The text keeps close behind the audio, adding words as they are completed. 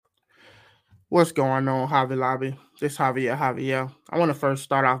What's going on, Javi Lobby? This Javier. I want to first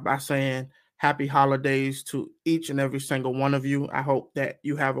start off by saying happy holidays to each and every single one of you. I hope that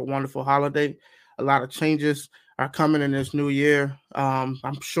you have a wonderful holiday. A lot of changes are coming in this new year.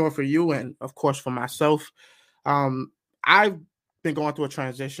 I'm sure for you and, of course, for myself. I've been going through a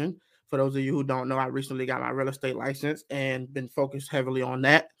transition. For those of you who don't know, I recently got my real estate license and been focused heavily on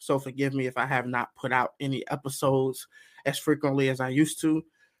that. So forgive me if I have not put out any episodes as frequently as I used to.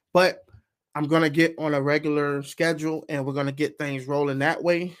 But I'm going to get on a regular schedule and we're going to get things rolling that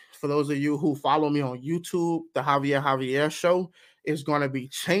way. For those of you who follow me on YouTube, the Javier Show is going to be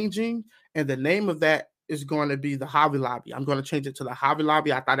changing. And the name of that is going to be the Javi Lobby. I'm going to change it to the Javi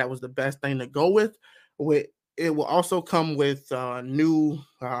Lobby. I thought that was the best thing to go with. It will also come with a new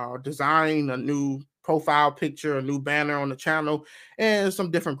design, a new profile picture, a new banner on the channel, and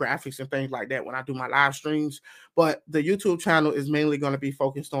some different graphics and things like that when I do my live streams. But the YouTube channel is mainly going to be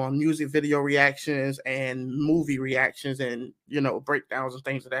focused on music video reactions and movie reactions and, breakdowns and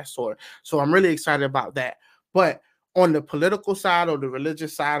things of that sort. So I'm really excited about that. But on the political side or the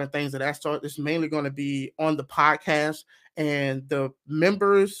religious side and things of that sort, it's mainly going to be on the podcast, and the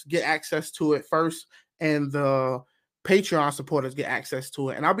members get access to it first, and the Patreon supporters get access to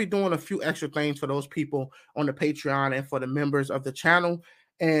it. And I'll be doing a few extra things for those people on the Patreon and for the members of the channel.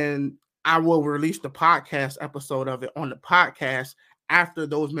 And I will release the podcast episode of it on the podcast after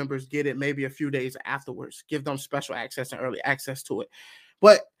those members get it, maybe a few days afterwards. Give them special access and early access to it.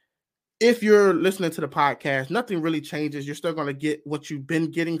 But if you're listening to the podcast, nothing really changes. You're still going to get what you've been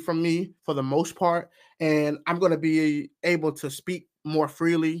getting from me for the most part. And I'm going to be able to speak more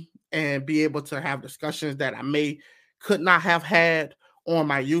freely and be able to have discussions that I could not have had on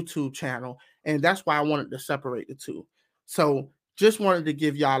my YouTube channel. And that's why I wanted to separate the two. So just wanted to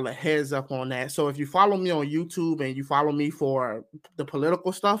give y'all a heads up on that. So if you follow me on YouTube and you follow me for the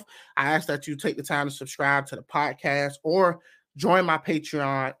political stuff, I ask that you take the time to subscribe to the podcast or join my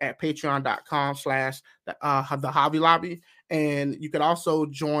Patreon at patreon.com/the Javi Lobby. And you can also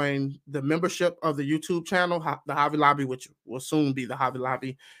join the membership of the YouTube channel, the Javi Lobby, which will soon be the Javi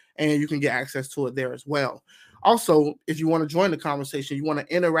Lobby. And you can get access to it there as well. Also, if you want to join the conversation, you want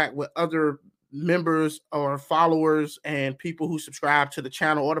to interact with other members or followers and people who subscribe to the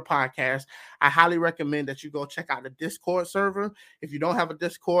channel or the podcast, I highly recommend that you go check out the Discord server. If you don't have a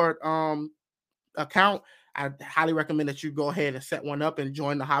Discord account, I highly recommend that you go ahead and set one up and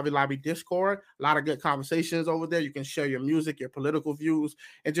join the Javi Lobby Discord. A lot of good conversations over there. You can share your music, your political views,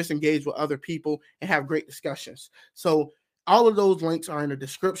 and just engage with other people and have great discussions. So all of those links are in the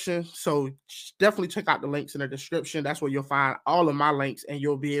description. So definitely check out the links in the description. That's where you'll find all of my links, and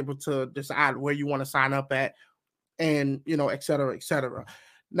you'll be able to decide where you want to sign up at, and, et cetera, et cetera.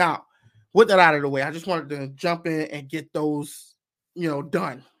 Now, with that out of the way, I just wanted to jump in and get those,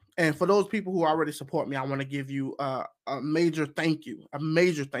 done. And for those people who already support me, I want to give you a major thank you,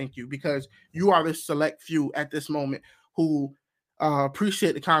 because you are the select few at this moment who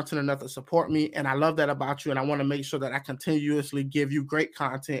appreciate the content enough to support me. And I love that about you. And I want to make sure that I continuously give you great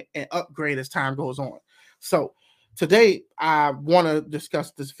content and upgrade as time goes on. So today I want to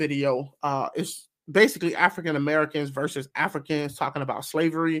discuss this video. It's basically African Americans versus Africans talking about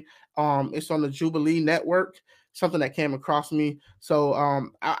slavery. It's on the Jubilee Network, something that came across me. So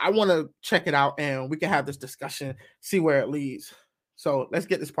I want to check it out and we can have this discussion, see where it leads. So let's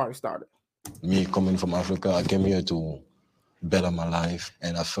get this party started. Me coming from Africa, I came here to better my life.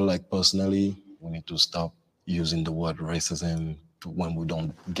 And I feel like personally, we need to stop using the word racism when we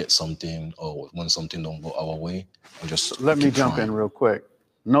don't get something or when something don't go our way. And just let me jump in real quick.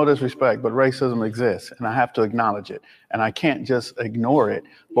 No disrespect, but racism exists and I have to acknowledge it. And I can't just ignore it.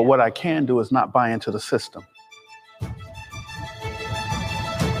 But what I can do is not buy into the system.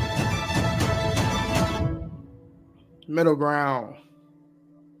 Middle ground.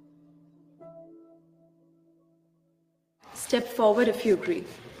 Step forward if you agree.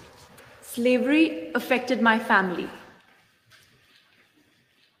 Slavery affected my family.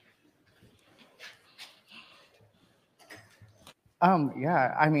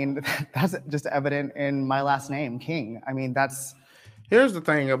 Yeah, I mean, that's just evident in my last name, King. I mean, that's... Here's the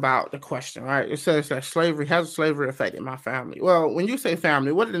thing about the question, right? It says that slavery affected my family. Well, when you say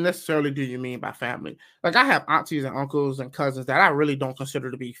family, what necessarily do you mean by family? Like, I have aunties and uncles and cousins that I really don't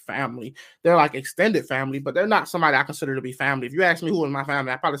consider to be family. They're like extended family, but they're not somebody I consider to be family. If you ask me who is my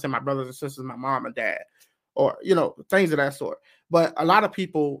family, I probably say my brothers and sisters, my mom and dad, or, things of that sort. But a lot of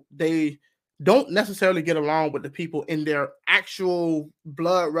people, they don't necessarily get along with the people in their actual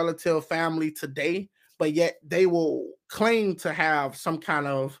blood relative family today, but yet they will claim to have some kind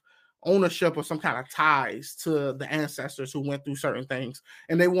of ownership or some kind of ties to the ancestors who went through certain things,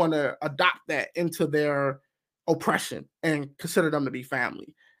 and they want to adopt that into their oppression and consider them to be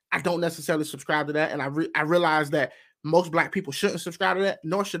family. I don't necessarily subscribe to that, and I realize that most Black people shouldn't subscribe to that,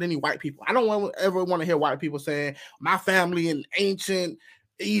 nor should any white people. I don't ever want to hear white people saying my family in ancient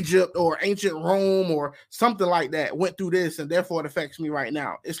Egypt or ancient Rome or something like that went through this, and therefore it affects me right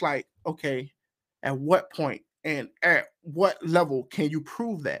now. It's like, okay, at what point and at what level can you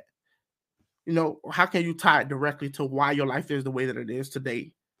prove that? You know, how can you tie it directly to why your life is the way that it is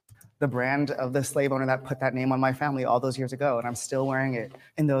today? The brand of the slave owner that put that name on my family all those years ago, and I'm still wearing it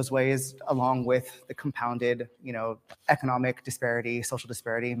in those ways, along with the compounded, you know, economic disparity, social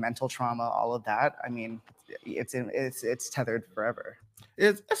disparity, mental trauma, all of that. I mean, it's tethered forever.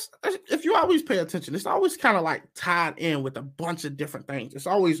 It's if you always pay attention, it's always kind of like tied in with a bunch of different things. It's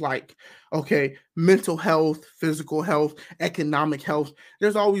always like, okay, mental health, physical health, economic health.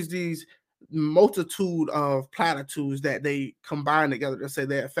 There's always these multitude of platitudes that they combine together to say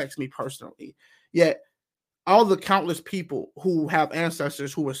that affects me personally. Yet all the countless people who have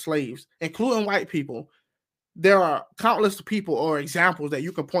ancestors who were slaves, including white people, there are countless people or examples that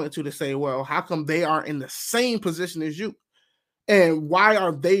you can point to say, well, how come they are in the same position as you? And why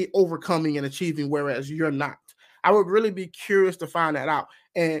are they overcoming and achieving whereas you're not? I would really be curious to find that out.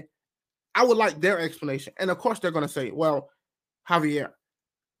 And I would like their explanation. And of course, they're going to say, well, Javier,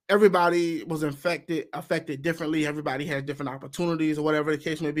 everybody was affected differently. Everybody has different opportunities or whatever the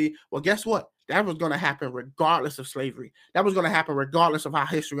case may be. Well, guess what? That was going to happen regardless of slavery. That was going to happen regardless of how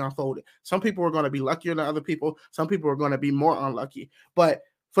history unfolded. Some people were going to be luckier than other people. Some people were going to be more unlucky. But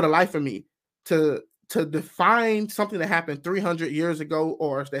for the life of me, to define something that happened 300 years ago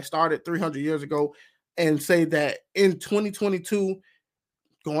or that started 300 years ago and say that in 2022,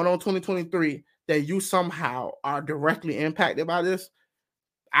 going on 2023, that you somehow are directly impacted by this,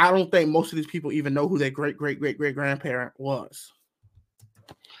 I don't think most of these people even know who their great-great-great-great-grandparent was.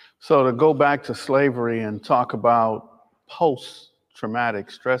 So to go back to slavery and talk about post-traumatic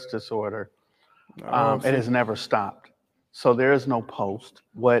stress disorder, it has never stopped. So there is no post.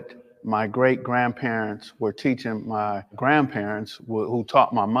 What my great-grandparents were teaching my grandparents, who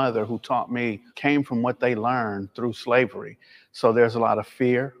taught my mother, who taught me, came from what they learned through slavery. So there's a lot of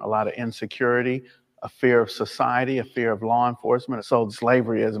fear, a lot of insecurity, a fear of society, a fear of law enforcement. So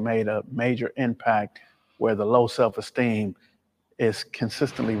slavery has made a major impact where the low self-esteem is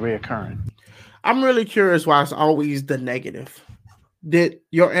consistently reoccurring. I'm really curious why it's always the negative. Did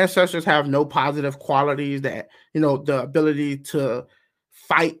your ancestors have no positive qualities that, you know, the ability to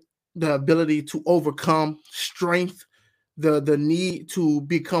fight, the ability to overcome, strength, the need to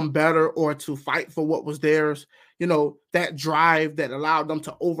become better or to fight for what was theirs, you know, that drive that allowed them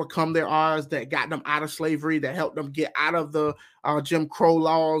to overcome their odds, that got them out of slavery, that helped them get out of the Jim Crow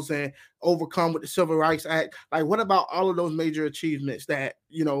laws and overcome with the Civil Rights Act? Like, what about all of those major achievements that,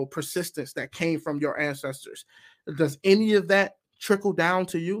 you know, persistence that came from your ancestors? Does any of that trickle down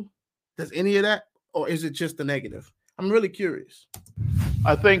to you? Does any of that, or is it just the negative? I'm really curious.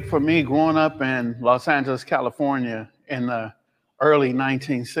 I think for me, growing up in Los Angeles, California in the early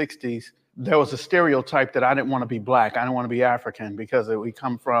 1960s, there was a stereotype that I didn't want to be Black. I didn't want to be African because we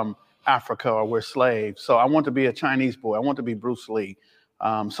come from Africa or we're slaves. So I want to be a Chinese boy. I want to be Bruce Lee.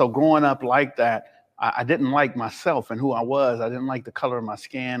 So growing up like that, I didn't like myself and who I was. I didn't like the color of my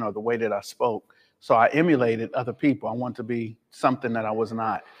skin or the way that I spoke. So I emulated other people. I wanted to be something that I was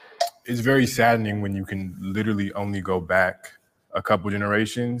not. It's very saddening when you can literally only go back a couple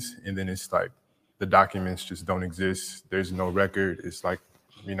generations and then it's like the documents just don't exist. There's no record. It's like,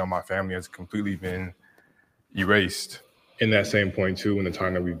 you know, my family has completely been erased. In that same point too, in the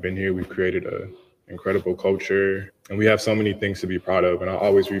time that we've been here, we've created an incredible culture and we have so many things to be proud of. And I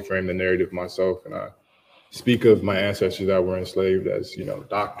always reframe the narrative myself and I speak of my ancestors that were enslaved as, you know,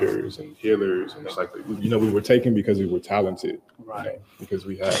 doctors and healers. And it's like, you know, we were taken because we were talented, right? You know, because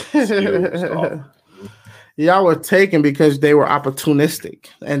we had skills. Y'all were taken because they were opportunistic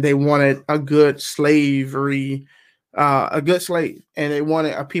and they wanted a good slave, and they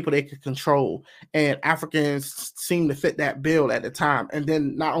wanted a people they could control. And Africans seemed to fit that bill at the time. And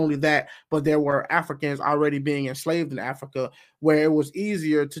then not only that, but there were Africans already being enslaved in Africa, where it was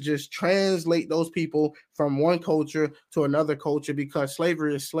easier to just translate those people from one culture to another culture because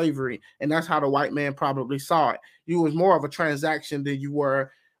slavery is slavery. And that's how the white man probably saw it. You was more of a transaction than you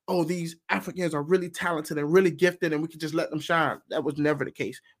were, oh, these Africans are really talented and really gifted and we can just let them shine. That was never the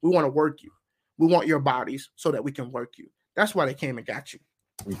case. We want to work you. We want your bodies so that we can work you. That's why they came and got you.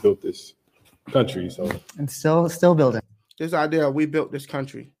 We built this country, so. And still building. This idea, we built this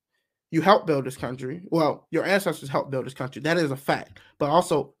country. you helped build this country. Well, your ancestors helped build this country. That is a fact. But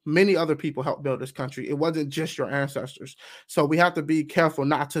also, many other people helped build this country. It wasn't just your ancestors. So we have to be careful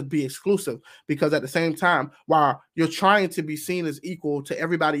not to be exclusive, because at the same time, while you're trying to be seen as equal to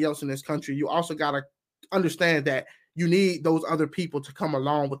everybody else in this country, you also got to understand that you need those other people to come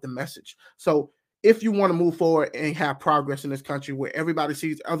along with the message. So if you want to move forward and have progress in this country where everybody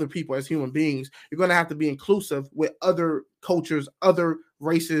sees other people as human beings, you're going to have to be inclusive with other cultures, other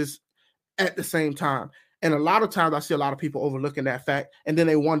races at the same time. And a lot of times I see a lot of people overlooking that fact, and then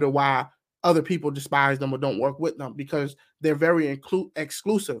they wonder why other people despise them or don't work with them, because they're very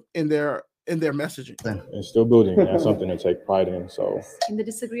exclusive in their messaging. And still building, that's something to take pride in. So In the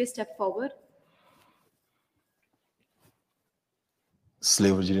disagree, step forward.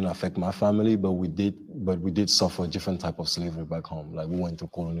 Slavery didn't affect my family, but we did suffer a different type of slavery back home. Like we went through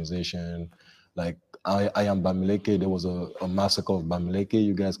colonization. Like I am Bamileke. There was a massacre of Bamileke.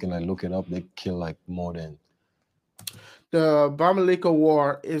 You guys can like look it up. They killed like more than. The Bamileke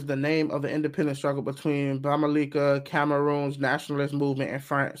War is the name of the independent struggle between Bamileke, Cameroon's nationalist movement, and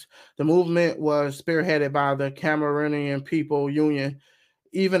France. The movement was spearheaded by the Cameroonian People Union.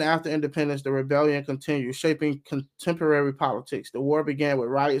 Even after independence, the rebellion continued, shaping contemporary politics. The war began with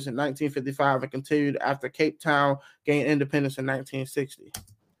riots in 1955 and continued after Cape Town gained independence in 1960.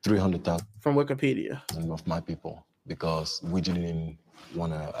 300,000 from Wikipedia of my people, because we didn't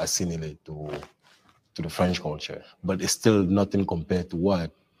want to assimilate to the French culture. But it's still nothing compared to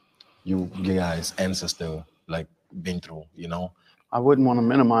what you guys' ancestor like been through, you know? I wouldn't want to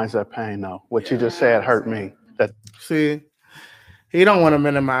minimize that pain, though. What you just said hurt me. See, he don't want to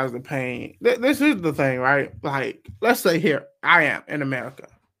minimize the pain. This is the thing, right? Like, let's say here, I am in America.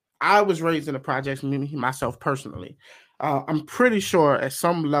 I was raised in the projects, myself personally. I'm pretty sure at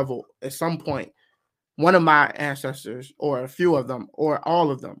some level, at some point, one of my ancestors, or a few of them, or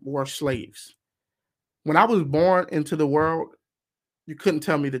all of them, were slaves. When I was born into the world, you couldn't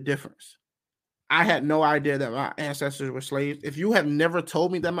tell me the difference. I had no idea that my ancestors were slaves. If you have never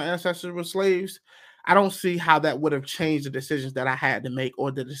told me that my ancestors were slaves, I don't see how that would have changed the decisions that I had to make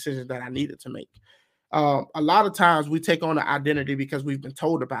or the decisions that I needed to make. A lot of times we take on an identity because we've been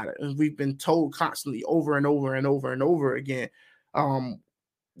told about it, and we've been told constantly over and over and over and over again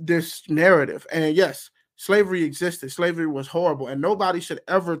this narrative. And yes, slavery existed. Slavery was horrible, and nobody should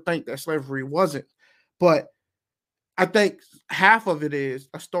ever think that slavery wasn't. But I think half of it is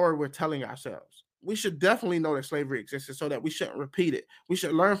a story we're telling ourselves. We should definitely know that slavery existed so that we shouldn't repeat it. We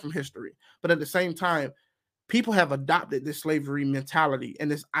should learn from history. But at the same time, people have adopted this slavery mentality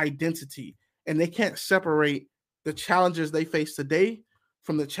and this identity, and they can't separate the challenges they face today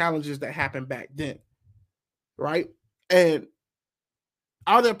from the challenges that happened back then, right? And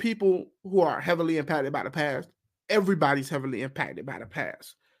are there people who are heavily impacted by the past? Everybody's heavily impacted by the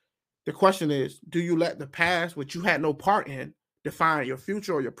past. The question is, do you let the past, which you had no part in, define your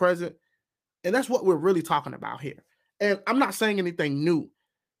future or your present? And that's what we're really talking about here. And I'm not saying anything new.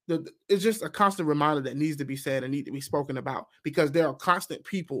 It's just a constant reminder that needs to be said and need to be spoken about, because there are constant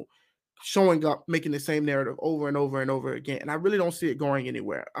people showing up, making the same narrative over and over and over again. And I really don't see it going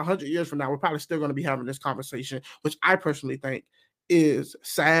anywhere. 100 years from now, we're probably still going to be having this conversation, which I personally think is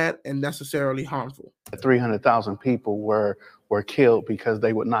sad and necessarily harmful. 300,000 people were killed because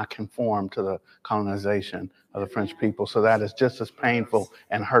they would not conform to the colonization of the French people. So that is just as painful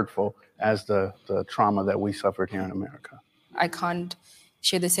and hurtful as the trauma that we suffered here in America. I can't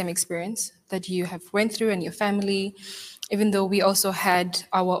share the same experience that you have went through and your family, even though we also had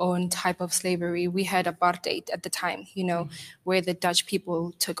our own type of slavery. We had apartheid at the time, where the Dutch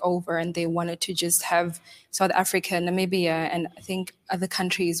people took over and they wanted to just have South Africa, Namibia, and I think other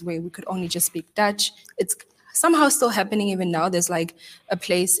countries where we could only just speak Dutch. It's somehow still happening even now. There's like a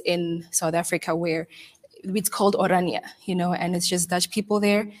place in South Africa where it's called Orania, and it's just Dutch people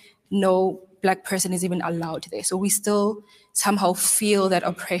there. No Black person is even allowed there. So we still somehow feel that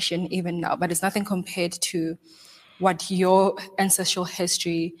oppression even now, but it's nothing compared to what your ancestral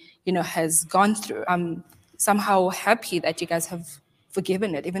history, has gone through. I'm somehow happy that you guys have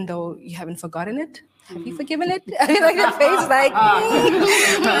forgiven it, even though you haven't forgotten it. Have you forgiven it? I mean, like your face, like.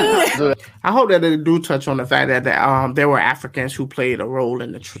 I hope that they do touch on the fact that there were Africans who played a role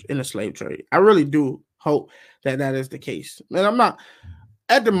in the slave trade. I really do hope that is the case. And I'm not.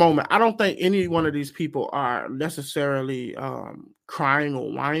 At the moment, I don't think any one of these people are necessarily crying or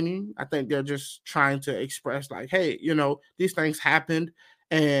whining. I think they're just trying to express like, hey, these things happened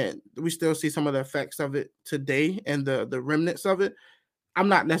and we still see some of the effects of it today and the remnants of it. I'm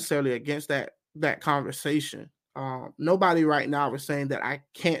not necessarily against that conversation. Nobody right now is saying that I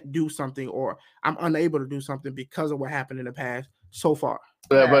can't do something or I'm unable to do something because of what happened in the past. so far?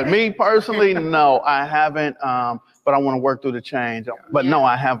 But me personally, no, I haven't. But I want to work through the change. But no,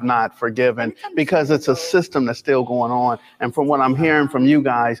 I have not forgiven because it's a system that's still going on. And from what I'm hearing from you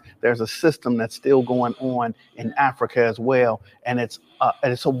guys, there's a system that's still going on in Africa as well. And it's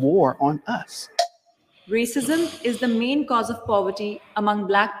a war on us. Racism is the main cause of poverty among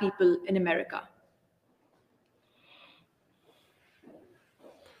Black people in America.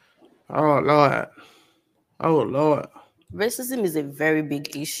 Oh, Lord. Oh, Lord. Racism is a very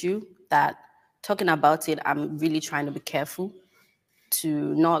big issue that talking about it, I'm really trying to be careful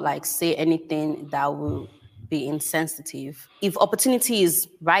to not like say anything that will be insensitive. If opportunity is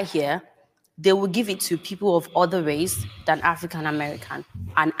right here, they will give it to people of other race than African American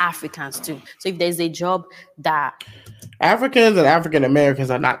and Africans too. So if there's a job that Africans and African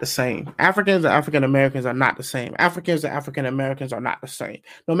Americans are not the same. Africans and African Americans are not the same. Africans and African Americans are not the same.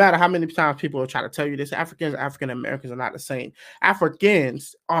 No matter how many times people will try to tell you this, Africans and African Americans are not the same.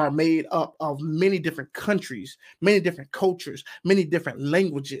 Africans are made up of many different countries, many different cultures, many different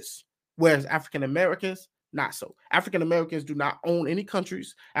languages, whereas African Americans, not so. African Americans do not own any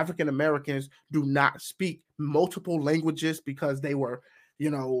countries. African Americans do not speak multiple languages because they were,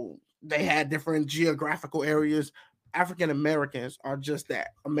 they had different geographical areas. African Americans are just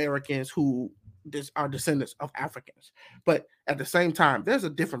that, Americans who are descendants of Africans. But at the same time, there's a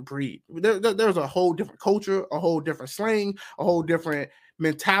different breed. There's a whole different culture, a whole different slang, a whole different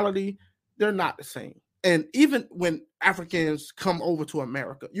mentality. They're not the same. And even when Africans come over to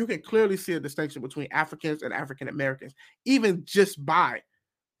America, you can clearly see a distinction between Africans and African Americans, even just by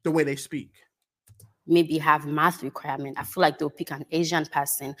the way they speak. Maybe have math requirement. I feel like they'll pick an Asian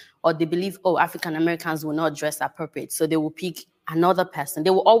person, or they believe, African Americans will not dress appropriate. So they will pick another person.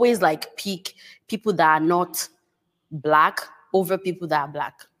 They will always like pick people that are not Black over people that are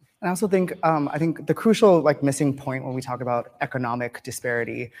Black. I also think, I think the crucial missing point when we talk about economic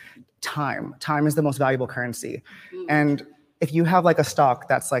disparity, time is the most valuable currency. Mm-hmm. And if you have a stock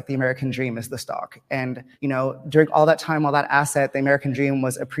that's like the American dream is the stock, and during all that time, all that asset, the American dream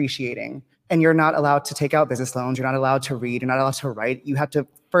was appreciating, and you're not allowed to take out business loans, you're not allowed to read, you're not allowed to write, you have to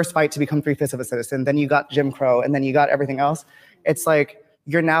first fight to become 3/5 of a citizen, then you got Jim Crow, and then you got everything else. It's like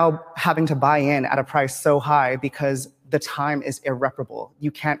you're now having to buy in at a price so high because the time is irreparable.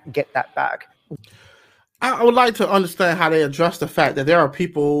 You can't get that back. I would like to understand how they address the fact that there are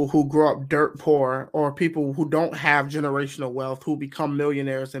people who grow up dirt poor or people who don't have generational wealth who become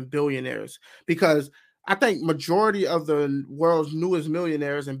millionaires and billionaires. Because I think majority of the world's newest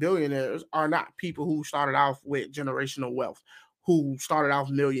millionaires and billionaires are not people who started off with generational wealth, who started off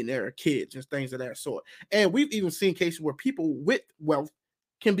millionaire kids and things of that sort. And we've even seen cases where people with wealth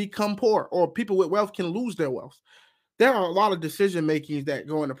can become poor, or people with wealth can lose their wealth. There are a lot of decision makings that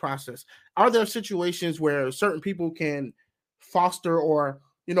go in the process. Are there situations where certain people can foster or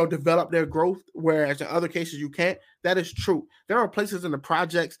develop their growth, whereas in other cases you can't? That is true. There are places in the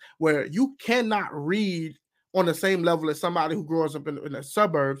projects where you cannot read on the same level as somebody who grows up in the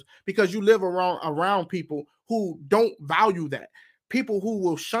suburbs because you live around people who don't value that. People who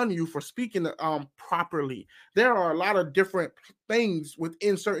will shun you for speaking properly. There are a lot of different things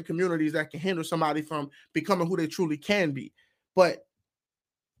within certain communities that can hinder somebody from becoming who they truly can be. But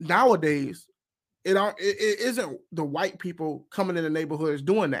nowadays, it isn't the white people coming in the neighborhoods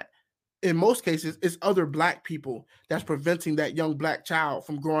doing that. In most cases, it's other Black people that's preventing that young Black child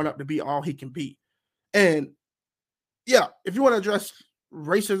from growing up to be all he can be. And yeah, if you want to address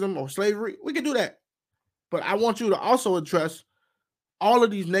racism or slavery, we can do that. But I want you to also address all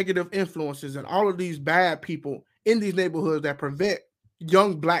of these negative influences and all of these bad people in these neighborhoods that prevent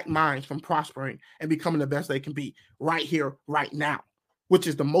young Black minds from prospering and becoming the best they can be right here, right now, which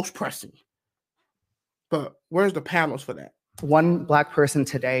is the most pressing. But where's the panels for that? One Black person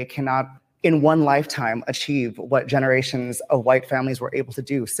today cannot, in one lifetime, achieve what generations of white families were able to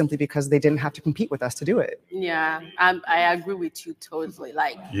do simply because they didn't have to compete with us to do it. Yeah, I agree with you totally.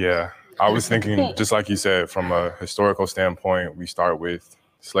 Yeah. I was thinking, just like you said, from a historical standpoint, we start with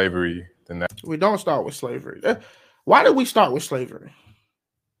slavery. We don't start with slavery. Why did we start with slavery?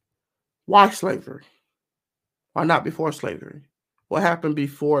 Why slavery? Why not before slavery? What happened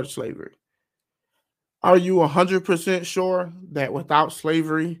before slavery? Are you 100% sure that without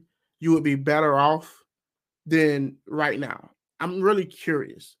slavery, you would be better off than right now? I'm really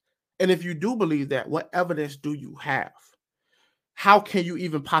curious. And if you do believe that, what evidence do you have? How can you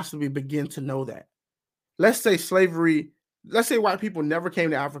even possibly begin to know that? Let's say white people never came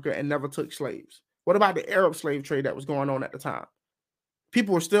to Africa and never took slaves. What about the Arab slave trade that was going on at the time?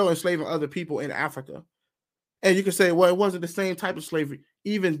 People were still enslaving other people in Africa. And you can say, well, it wasn't the same type of slavery.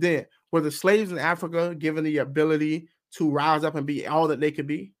 Even then, were the slaves in Africa given the ability to rise up and be all that they could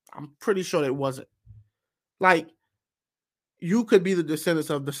be? I'm pretty sure it wasn't. Like, you could be the descendants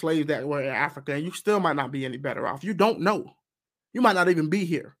of the slaves that were in Africa, and you still might not be any better off. You don't know. You might not even be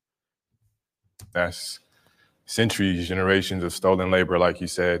here. That's centuries, generations of stolen labor, like you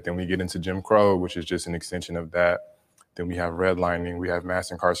said. Then we get into Jim Crow, which is just an extension of that. Then we have redlining, we have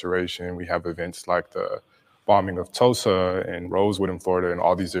mass incarceration, we have events like the bombing of Tulsa and Rosewood in Florida, and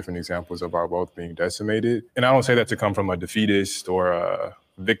all these different examples of our wealth being decimated. And I don't say that to come from a defeatist or a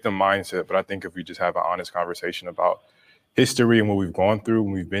victim mindset, but I think if we just have an honest conversation about history and what we've gone through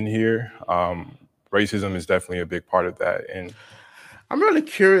when we've been here, racism is definitely a big part of that. And I'm really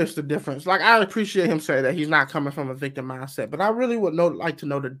curious the difference. Like, I appreciate him saying that he's not coming from a victim mindset, but I really would like to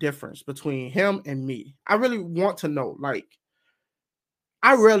know the difference between him and me. I really want to know. Like,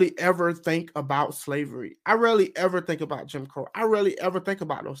 I rarely ever think about slavery. I rarely ever think about Jim Crow. I rarely ever think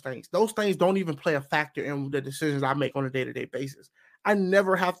about those things. Those things don't even play a factor in the decisions I make on a day-to-day basis. I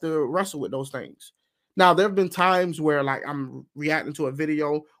never have to wrestle with those things. Now, there have been times where, like, I'm reacting to a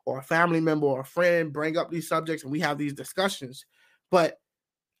video or a family member or a friend bring up these subjects and we have these discussions. But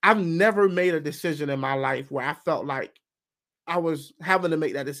I've never made a decision in my life where I felt like I was having to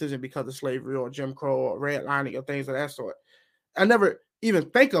make that decision because of slavery or Jim Crow or redlining or things of that sort. I never even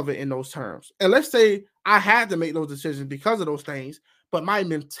think of it in those terms. And let's say I had to make those decisions because of those things, but my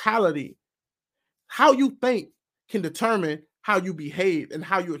mentality, how you think, can determine how you behave and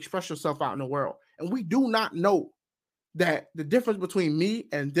how you express yourself out in the world. And we do not know that the difference between me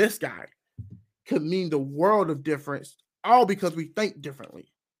and this guy could mean the world of difference, all because we think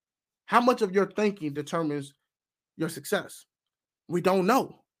differently. How much of your thinking determines your success? We don't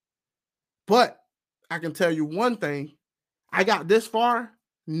know. But I can tell you one thing. I got this far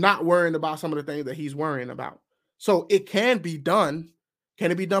not worrying about some of the things that he's worrying about. So it can be done. Can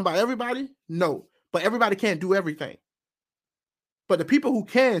it be done by everybody? No. But everybody can't do everything. But the people who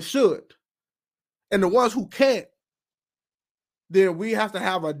can should. And the ones who can't, then we have to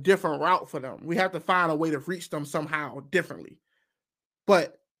have a different route for them. We have to find a way to reach them somehow differently.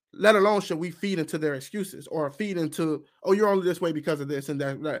 But let alone should we feed into their excuses or feed into, oh, you're only this way because of this and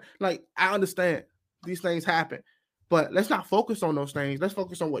that. Like, I understand these things happen, but let's not focus on those things. Let's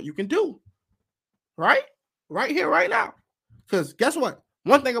focus on what you can do. Right? Right here, right now. Because guess what?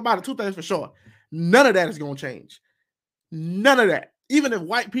 One thing about it, two things for sure. None of that is going to change. None of that. Even if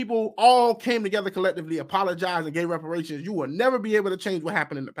white people all came together collectively, apologized, and gave reparations, you will never be able to change what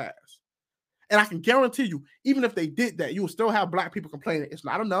happened in the past. And I can guarantee you, even if they did that, you will still have black people complaining it's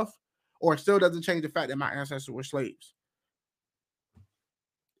not enough, or it still doesn't change the fact that my ancestors were slaves.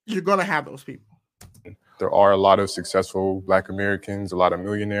 You're going to have those people. There are a lot of successful Black Americans, a lot of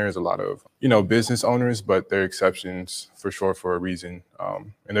millionaires, a lot of, business owners, but they're exceptions for sure for a reason.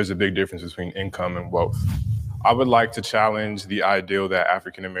 And there's a big difference between income and wealth. I would like to challenge the ideal that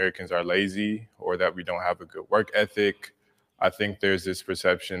African Americans are lazy or that we don't have a good work ethic. I think there's this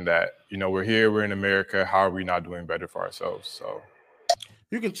perception that, we're here, we're in America, how are we not doing better for ourselves? So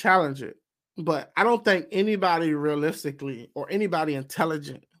you can challenge it, but I don't think anybody realistically or anybody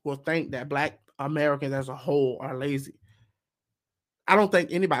intelligent will think that Black Americans as a whole are lazy. I don't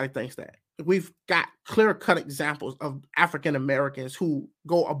think anybody thinks that. We've got clear-cut examples of African Americans who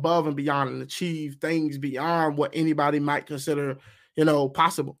go above and beyond and achieve things beyond what anybody might consider,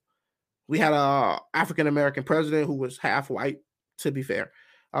 possible. We had a African American president who was half white, to be fair.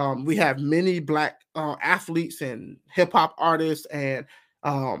 We have many Black athletes and hip-hop artists and,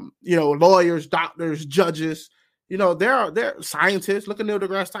 lawyers, doctors, judges. There are scientists. Look at Neil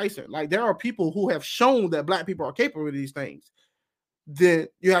deGrasse Tyson. Like, there are people who have shown that Black people are capable of these things. Then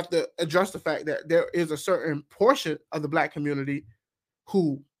you have to address the fact that there is a certain portion of the Black community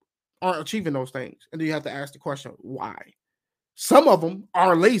who aren't achieving those things. And then you have to ask the question, why? Some of them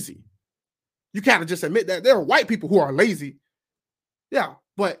are lazy. You can't just admit that there are white people who are lazy. Yeah,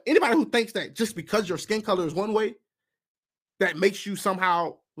 but anybody who thinks that just because your skin color is one way, that makes you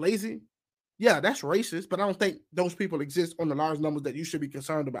somehow lazy, yeah, that's racist, but I don't think those people exist on the large numbers that you should be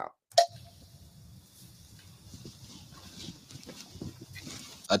concerned about.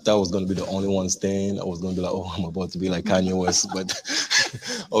 I thought I was going to be the only one staying. I was going to be like, oh, I'm about to be like Kanye West. But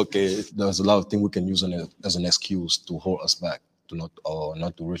okay, there's a lot of things we can use as an excuse to hold us back, to not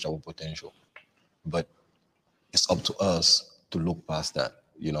to reach our potential. But it's up to us to look past that.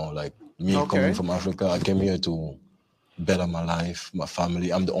 Like me coming from Africa, I came here to better my life, my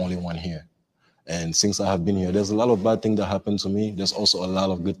family. I'm the only one here. And since I have been here, there's a lot of bad things that happen to me. There's also a lot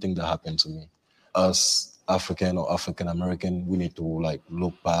of good things that happen to me. Us African or African American, we need to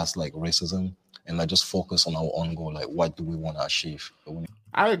look past racism and like just focus on our own goal. Like, what do we want to achieve?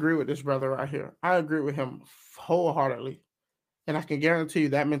 I agree with this brother right here. I agree with him wholeheartedly. And I can guarantee you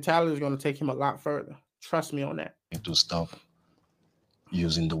that mentality is going to take him a lot further. Trust me on that. To stop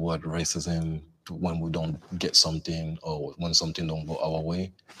using the word racism when we don't get something or when something don't go our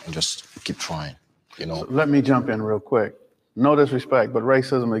way, and just keep trying, you know. So let me jump in real quick. No disrespect, but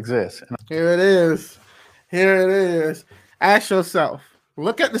racism exists. Here it is. Here it is. Ask yourself,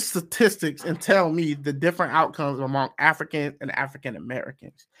 look at the statistics and tell me the different outcomes among Africans and African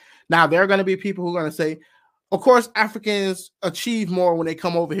Americans. Now, there are going to be people who are going to say, of course, Africans achieve more when they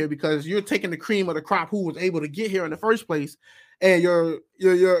come over here because you're taking the cream of the crop who was able to get here in the first place, and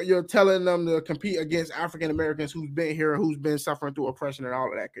you're telling them to compete against African Americans who's been here, who's been suffering through oppression and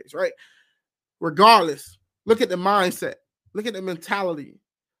all of that case, right? Regardless, look at the mindset, look at the mentality.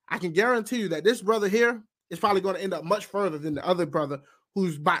 I can guarantee you that this brother here is probably going to end up much further than the other brother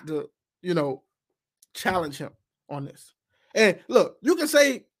who's about to, challenge him on this. And look, you can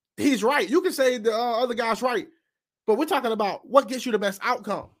say he's right. You can say the other guy's right. But we're talking about what gets you the best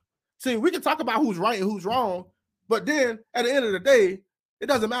outcome. See, we can talk about who's right and who's wrong, but then at the end of the day, it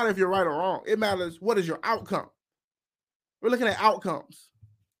doesn't matter if you're right or wrong. It matters what is your outcome. We're looking at outcomes.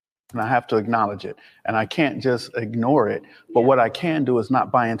 And I have to acknowledge it. And I can't just ignore it. But what I can do is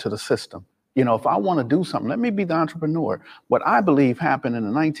not buy into the system. If I want to do something, let me be the entrepreneur. What I believe happened in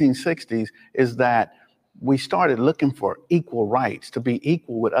the 1960s is that we started looking for equal rights, to be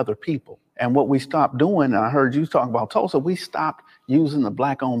equal with other people. And what we stopped doing, and I heard you talk about Tulsa, we stopped using the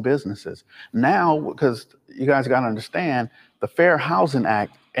Black-owned businesses. Now, because you guys got to understand, the Fair Housing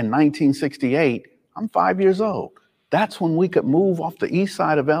Act in 1968, I'm 5 years old. That's when we could move off the east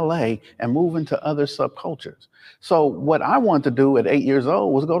side of LA and move into other subcultures. So what I wanted to do at 8 years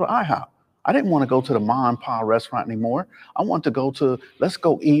old was go to IHOP. I didn't want to go to the Ma and Pa restaurant anymore. I want to go to, let's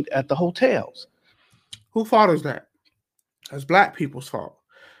go eat at the hotels. Whose fault is that? That's Black people's fault.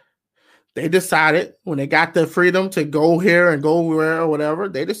 They decided when they got the freedom to go here and go where or whatever,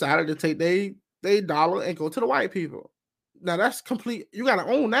 they decided to take their dollar and go to the white people. Now that's complete. You got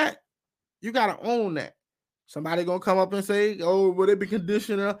to own that. You got to own that. Somebody going to come up and say, oh, will it be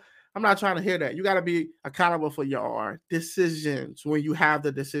conditional? I'm not trying to hear that. You got to be accountable for your decisions when you have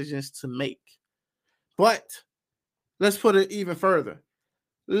the decisions to make. But let's put it even further.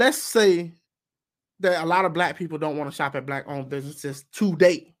 Let's say that a lot of Black people don't want to shop at Black-owned businesses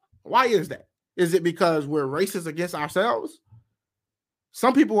today. Why is that? Is it because we're racist against ourselves?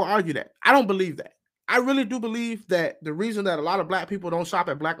 Some people will argue that. I don't believe that. I really do believe that the reason that a lot of Black people don't shop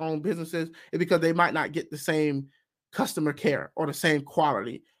at Black-owned businesses is because they might not get the same customer care or the same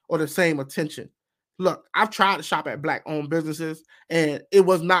quality or the same attention. Look, I've tried to shop at Black-owned businesses, and it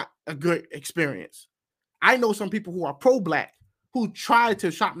was not a good experience. I know some people who are pro-Black who try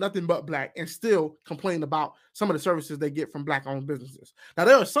to shop nothing but Black and still complain about some of the services they get from Black-owned businesses. Now,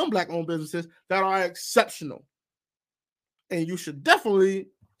 there are some Black-owned businesses that are exceptional, and you should definitely,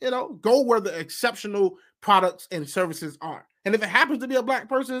 go where the exceptional products and services are. And if it happens to be a Black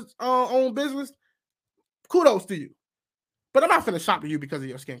person's own business, kudos to you. But I'm not finna shop with you because of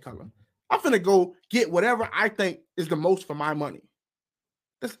your skin color. I'm finna go get whatever I think is the most for my money.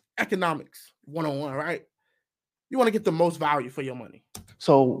 That's economics 101, right? You want to get the most value for your money.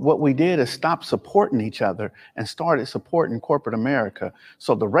 So what we did is stop supporting each other and started supporting corporate America.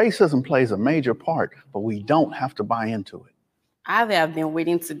 So the racism plays a major part, but we don't have to buy into it. I've been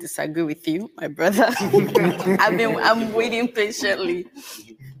waiting to disagree with you, my brother. I'm waiting patiently.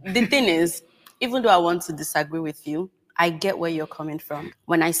 The thing is, even though I want to disagree with you, I get where you're coming from.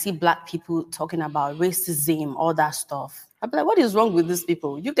 When I see Black people talking about racism, all that stuff, I'm like, what is wrong with these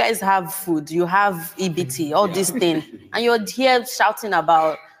people? You guys have food, you have EBT, all this thing, and you're here shouting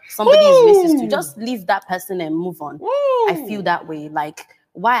about somebody is racist. You just leave that person and move on. I feel that way. Like,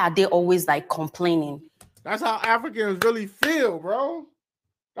 why are they always complaining? That's how Africans really feel, bro.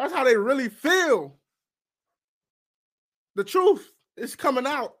 That's how they really feel. The truth is coming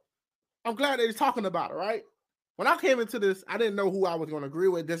out. I'm glad they're talking about it, right? When I came into this, I didn't know who I was going to agree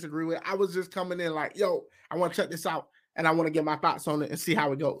with, disagree with. I was just coming in like, yo, I want to check this out, and I want to get my thoughts on it and see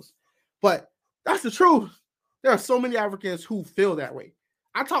how it goes. But that's the truth. There are so many Africans who feel that way.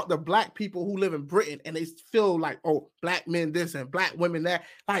 I talk to Black people who live in Britain, and they feel like, oh, Black men this and Black women that.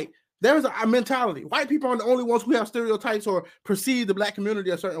 Like, there's a mentality. White people are the only ones who have stereotypes or perceive the Black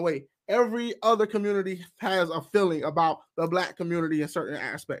community a certain way. Every other community has a feeling about the Black community in certain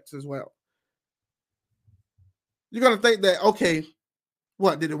aspects as well. You're going to think that, okay,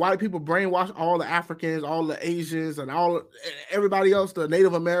 what, did the white people brainwash all the Africans, all the Asians, and everybody else, the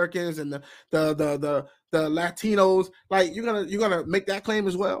Native Americans and the Latinos? Like, you're gonna make that claim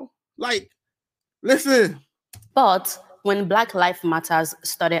as well? Like, Listen. But when Black Lives Matters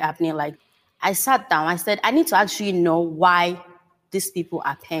started happening, like, I sat down, I said, I need to actually know why these people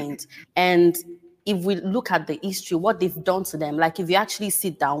are pained. And if we look at the history, what they've done to them, like if you actually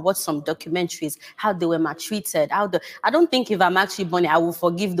sit down, watch some documentaries, how they were maltreated, I don't think if I'm actually born, I will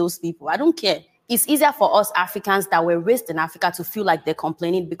forgive those people. I don't care. It's easier for us Africans that were raised in Africa to feel like they're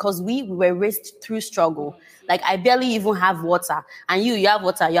complaining because we were raised through struggle. Like, I barely even have water, and you have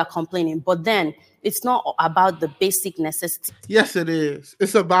water, you're complaining. But then it's not about the basic necessities. Yes, it is.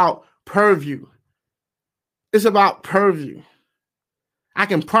 It's about purview. It's about purview. I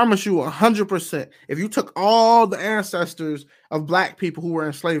can promise you 100%, if you took all the ancestors of Black people who were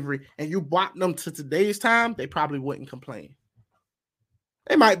in slavery and you brought them to today's time, they probably wouldn't complain.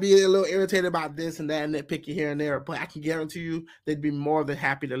 They might be a little irritated about this and that and nitpicky here and there, but I can guarantee you they'd be more than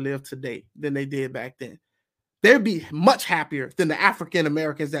happy to live today than they did back then. They'd be much happier than the African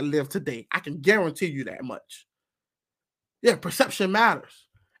Americans that live today. I can guarantee you that much. Yeah, perception matters.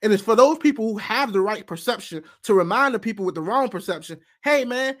 And it's for those people who have the right perception to remind the people with the wrong perception, hey,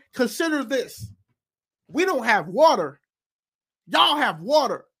 man, consider this. We don't have water. Y'all have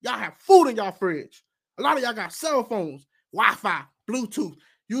water. Y'all have food in y'all fridge. A lot of y'all got cell phones, Wi-Fi, Bluetooth,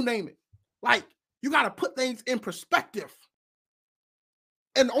 you name it. Like, you got to put things in perspective.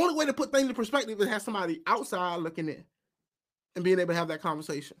 And the only way to put things in perspective is to have somebody outside looking in and being able to have that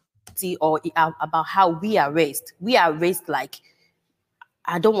conversation. Or about how we are raised. We are raised like,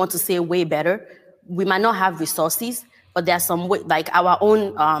 I don't want to say way better. We might not have resources, but there's some way, like our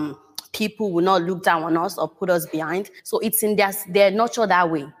own people will not look down on us or put us behind. So it's in they're nurtured that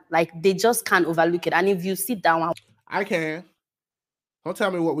way. Like, they just can't overlook it. And if you sit down, I can. Don't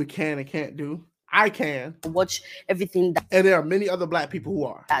tell me what we can and can't do. I can watch everything and there are many other Black people who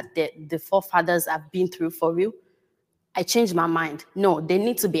are that the forefathers have been through for you. I changed my mind. No, they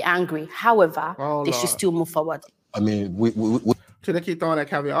need to be angry. However, they should still move forward. I mean, so they keep throwing that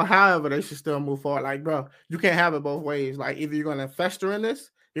caveat. However, they should still move forward. Like, bro, you can't have it both ways. Like, either you're going to fester in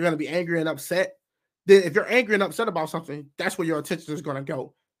this, you're going to be angry and upset. Then if you're angry and upset about something, that's where your attention is going to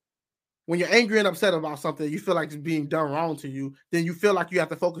go. When you're angry and upset about something, you feel like it's being done wrong to you, then you feel like you have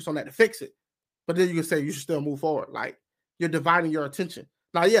to focus on that to fix it. But then you can say you should still move forward. Like, you're dividing your attention.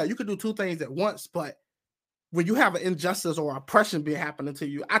 Now, yeah, you could do two things at once, but when you have an injustice or oppression being happening to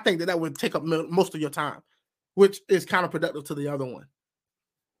you, I think that would take up most of your time, which is counterproductive to the other one.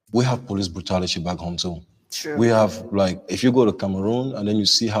 We have police brutality back home too. True. We have, like, if you go to Cameroon and then you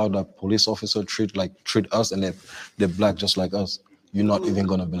see how that police officer treat us, and they're Black just like us, you're not even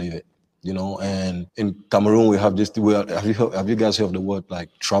gonna believe it, you know. And in Cameroon we have this. Have you guys heard of the word like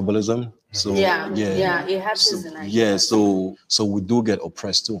tribalism? So yeah, it happens. So we do get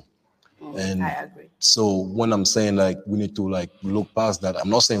oppressed too. And I agree. So when I'm saying like we need to like look past that, I'm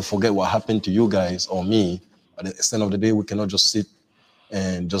not saying forget what happened to you guys or me. At the end of the day, we cannot just sit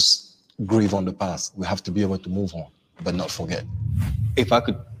and just grieve on the past. We have to be able to move on, but not forget. If I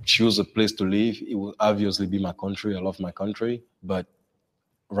could choose a place to live, it would obviously be my country. I love my country, but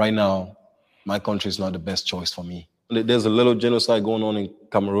right now, my country is not the best choice for me. There's a little genocide going on in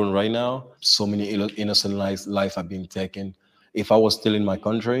Cameroon right now. So many innocent lives have been taken. If I was still in my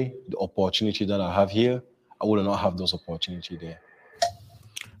country, the opportunity that I have here, I would not have those opportunities there.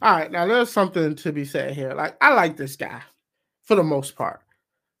 All right, now there's something to be said here. Like, I like this guy for the most part.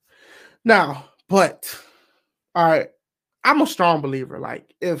 Now, but all right, I'm a strong believer.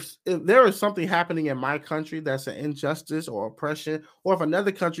 Like, if there is something happening in my country that's an injustice or oppression, or if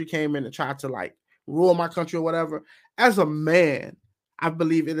another country came in and tried to like rule my country or whatever, as a man, I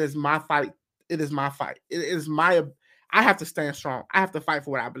believe it is my fight. It is my fight. It is I have to stand strong. I have to fight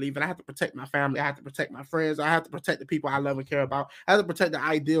for what I believe in. I have to protect my family. I have to protect my friends. I have to protect the people I love and care about. I have to protect the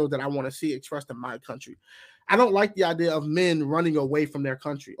ideals that I want to see expressed in my country. I don't like the idea of men running away from their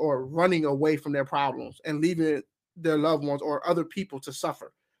country or running away from their problems and leaving their loved ones or other people to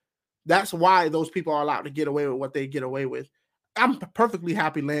suffer. That's why those people are allowed to get away with what they get away with. I'm perfectly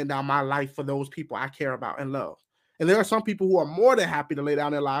happy laying down my life for those people I care about and love. And there are some people who are more than happy to lay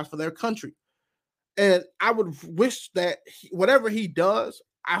down their lives for their country. And I would wish that whatever he does,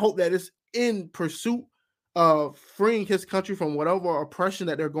 I hope that it's in pursuit of freeing his country from whatever oppression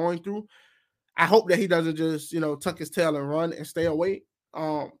that they're going through. I hope that he doesn't just, tuck his tail and run and stay away,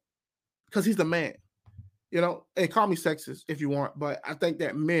 because he's the man, and call me sexist if you want, but I think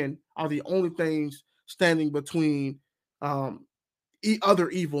that men are the only things standing between other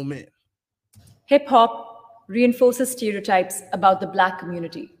evil men. Hip hop reinforces stereotypes about the Black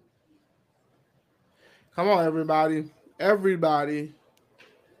community. Come on, everybody. Everybody.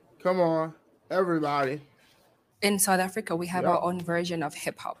 Come on, everybody. In South Africa, we have our own version of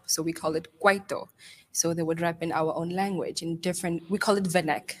hip hop. So we call it Kwaito. So they would rap in our own language in different, we call it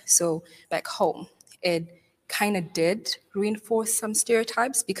Vernac. So back home, it kind of did reinforce some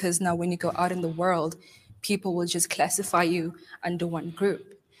stereotypes because now when you go out in the world, people will just classify you under one group.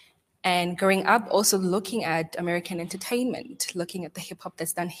 And growing up, also looking at American entertainment, looking at the hip hop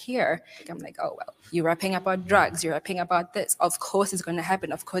that's done here, I'm like, oh, well, you're rapping about drugs, you're rapping about this. Of course it's going to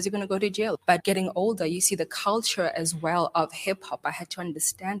happen. Of course you're going to go to jail. But getting older, you see the culture as well of hip hop. I had to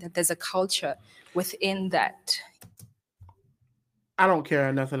understand that there's a culture within that. I don't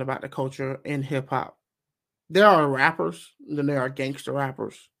care nothing about the culture in hip hop. There are rappers, and then there are gangster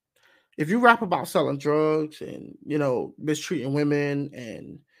rappers. If you rap about selling drugs and, mistreating women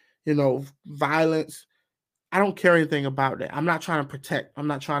and, violence, I don't care anything about that. I'm not trying to protect. I'm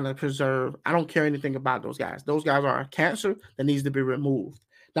not trying to preserve. I don't care anything about those guys. Those guys are a cancer that needs to be removed.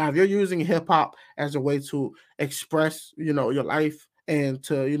 Now, if you're using hip hop as a way to express, your life and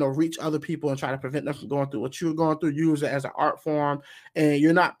to, reach other people and try to prevent them from going through what you're going through, use it as an art form, and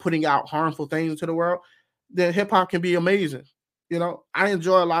you're not putting out harmful things into the world, then hip hop can be amazing. I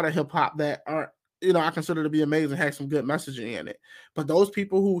enjoy a lot of hip hop that are, I consider to be amazing, have some good messaging in it. But those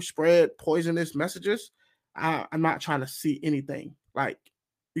people who spread poisonous messages, I'm not trying to see anything. Like,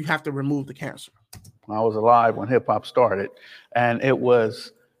 you have to remove the cancer. I was alive when hip hop started, and it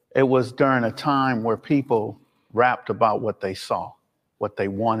was during a time where people rapped about what they saw, what they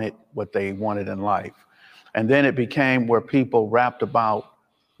wanted in life. And then it became where people rapped about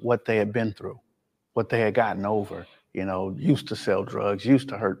what they had been through, what they had gotten over. Used to sell drugs, used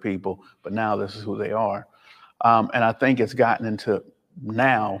to hurt people, but now this is who they are. And I think it's gotten into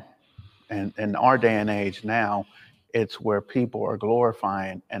now, and in our day and age now, it's where people are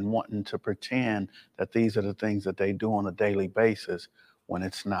glorifying and wanting to pretend that these are the things that they do on a daily basis when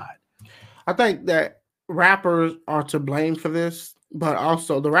it's not. I think that rappers are to blame for this, but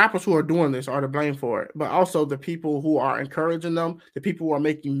also the rappers who are doing this are to blame for it, but also the people who are encouraging them, the people who are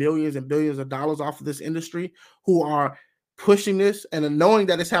making millions and billions of dollars off of this industry, who are pushing this and knowing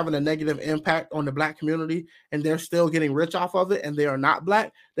that it's having a negative impact on the Black community and they're still getting rich off of it and they are not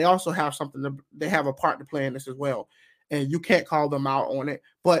Black, they also have they have a part to play in this as well. And you can't call them out on it,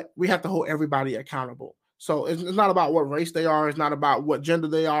 but we have to hold everybody accountable. So it's not about what race they are. It's not about what gender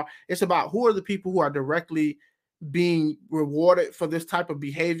they are. It's about who are the people who are directly being rewarded for this type of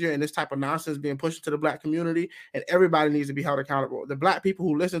behavior and this type of nonsense being pushed into the Black community, and everybody needs to be held accountable. The Black people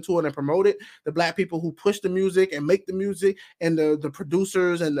who listen to it and promote it, the Black people who push the music and make the music, and the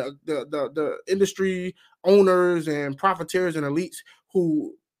producers and the industry owners and profiteers and elites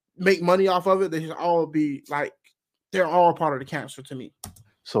who make money off of it, they should all be like, they're all part of the cancer to me.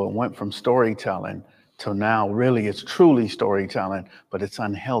 So it went from storytelling to now really it's truly storytelling, but it's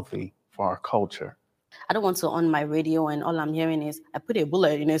unhealthy for our culture. I don't want to on my radio and all I'm hearing is I put a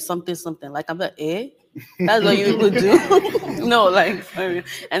bullet in it, something. Like I'm like, that's what you would do. No, like,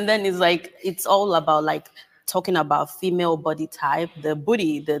 and then it's like, it's all about like talking about female body type, the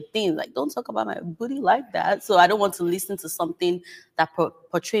booty, the thing, like don't talk about my booty like that. So I don't want to listen to something that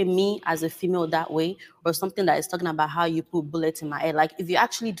portray me as a female that way, or something that is talking about how you put bullets in my head. Like if you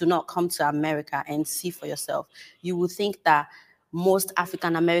actually do not come to America and see for yourself, you will think that most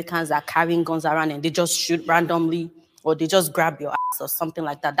African Americans are carrying guns around and they just shoot randomly or they just grab your ass or something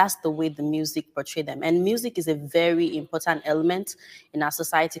like that. That's the way the music portray them. And music is a very important element in our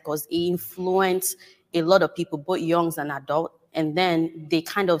society because it influences a lot of people, both young and adult. And then they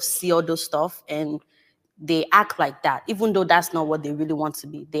kind of see all those stuff and they act like that, even though that's not what they really want to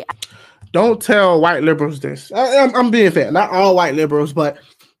be. Don't tell white liberals this. I'm being fair. Not all white liberals, but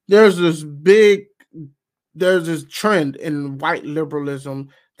there's this trend in white liberalism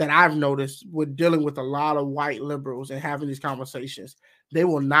that I've noticed with dealing with a lot of white liberals and having these conversations. They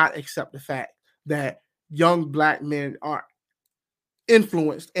will not accept the fact that young Black men are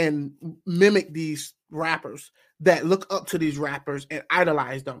influenced and mimic these rappers, that look up to these rappers and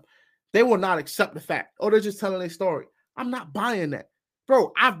idolize them. They will not accept the fact, they're just telling their story. I'm not buying that.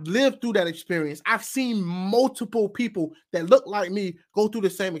 Bro, I've lived through that experience. I've seen multiple people that look like me go through the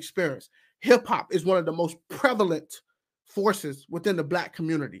same experience. Hip hop is one of the most prevalent forces within the Black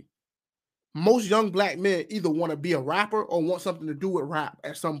community. Most young Black men either want to be a rapper or want something to do with rap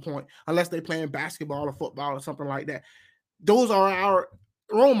at some point, unless they're playing basketball or football or something like that. Those are our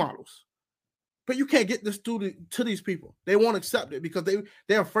role models. But you can't get this to these people. They won't accept it because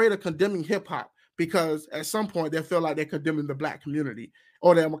they're afraid of condemning hip hop, because at some point they feel like they're condemning the Black community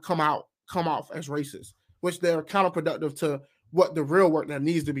or they're going to come off as racist, which they're counterproductive to what the real work that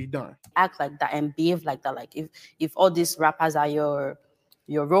needs to be done. Act like that and behave like that. Like if all these rappers are your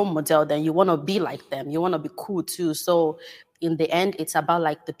your role model, then you want to be like them. You want to be cool too. So in the end, it's about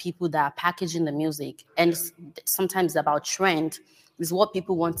like the people that are packaging the music, and sometimes about trend is what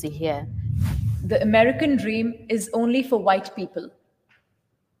people want to hear. The American dream is only for white people.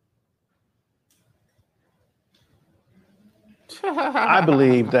 I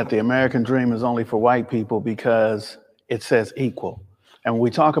believe that the American dream is only for white people because it says equal. And when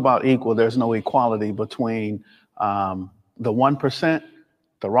we talk about equal, there's no equality between the 1%,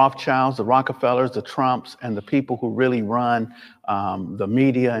 the Rothschilds, the Rockefellers, the Trumps, and the people who really run the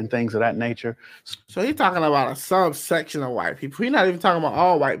media and things of that nature. So he's talking about a subsection of white people. He's not even talking about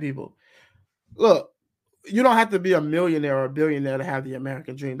all white people. Look, you don't have to be a millionaire or a billionaire to have the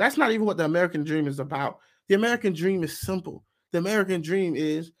American dream. That's not even what the American dream is about. The American dream is simple. The American dream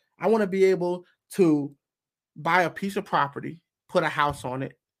is, I want to be able to buy a piece of property, put a house on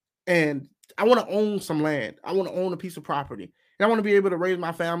it, and I want to own some land. I want to own a piece of property. And I want to be able to raise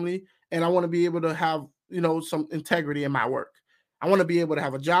my family, and I want to be able to have, some integrity in my work. I want to be able to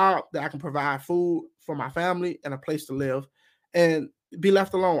have a job that I can provide food for my family and a place to live and be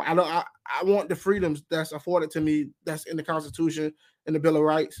left alone. I want the freedoms that's afforded to me, that's in the Constitution and the Bill of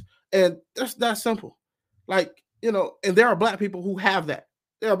Rights. And that's that simple. Like, and there are Black people who have that.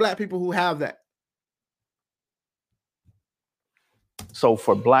 There are Black people who have that. So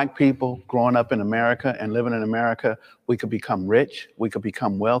for Black people growing up in America and living in America, we could become rich, we could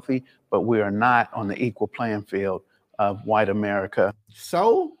become wealthy, but we are not on the equal playing field of white America.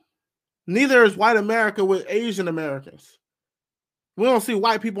 So neither is white America with Asian Americans. We don't see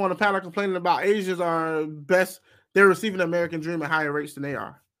white people on the panel complaining about Asians are best. They're receiving the American dream at higher rates than they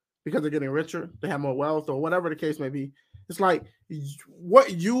are because they're getting richer, they have more wealth, or whatever the case may be. It's like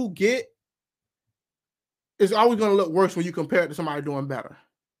what you get is always going to look worse when you compare it to somebody doing better.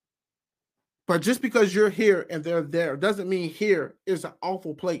 But just because you're here and they're there doesn't mean here is an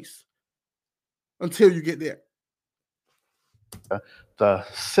awful place until you get there. The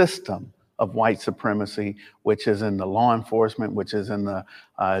system of white supremacy, which is in the law enforcement, which is in the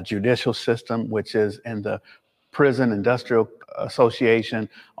judicial system, which is in the prison industrial association,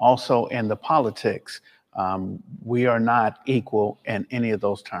 also in the politics. We are not equal in any of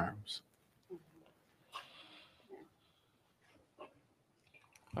those terms.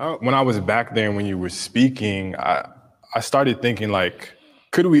 When I was back there, when you were speaking, I started thinking, like,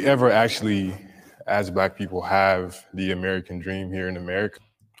 could we ever actually, as Black people, have the American dream here in America?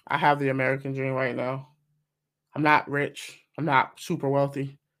 I have the American dream right now. I'm not rich. I'm not super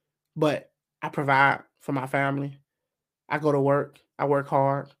wealthy, but I provide for my family. I go to work. I work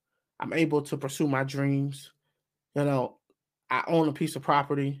hard. I'm able to pursue my dreams. I own a piece of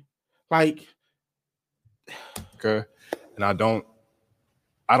property. Like, okay. And I don't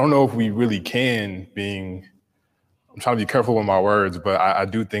know if we really can, I'm trying to be careful with my words, but I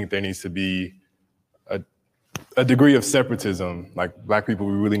do think there needs to be a degree of separatism. Like Black people,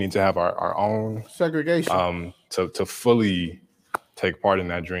 we really need to have our own segregation to fully take part in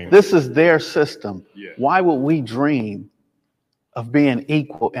that dream. This is their system. Yeah. Why would we dream of being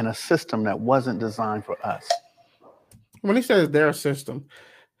equal in a system that wasn't designed for us? When he says their system,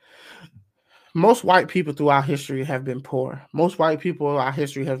 most white people throughout history have been poor. Most white people throughout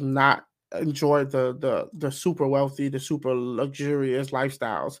history have not enjoyed the super wealthy, the super luxurious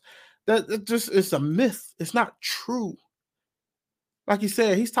lifestyles. That just is a myth. It's not true. Like you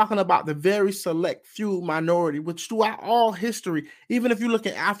said, he's talking about the very select few minority, which throughout all history, even if you look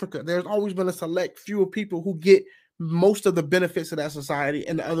at Africa, there's always been a select few of people who get most of the benefits of that society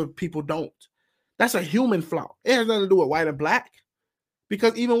and the other people don't. That's a human flaw. It has nothing to do with white and Black.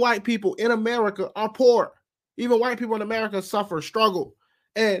 Because even white people in America are poor. Even white people in America suffer, struggle.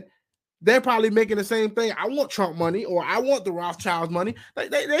 And they're probably making the same thing. I want Trump money, or I want the Rothschilds money.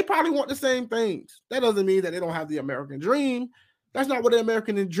 They probably want the same things. That doesn't mean that they don't have the American dream. That's not what the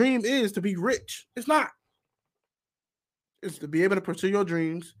American dream is, to be rich. It's not. It's to be able to pursue your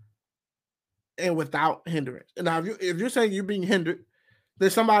dreams and without hindrance. And now if you're saying you're being hindered, then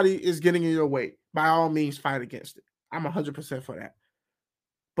somebody is getting in your way. By all means, fight against it. I'm 100% for that.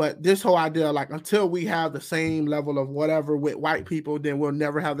 But this whole idea, like, until we have the same level of whatever with white people, then we'll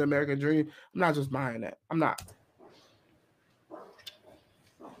never have the American dream. I'm not just buying that. I'm not.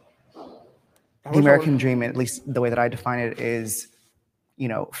 The American dream, at least the way that I define it, is,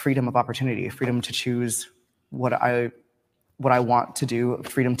 freedom of opportunity, freedom to choose what I want to do,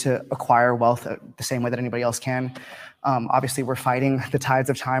 freedom to acquire wealth the same way that anybody else can. Obviously, we're fighting the tides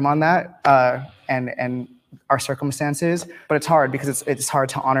of time on that, and our circumstances, but it's hard because it's hard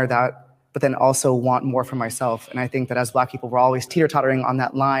to honor that, but then also want more for myself. And I think that as Black people, we're always teeter-tottering on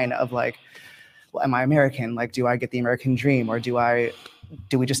that line of like, well, am I American? Like, do I get the American dream, or do I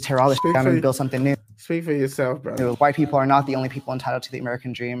do we just tear all this shit down and build something new? Speak for yourself, brother. White people are not the only people entitled to the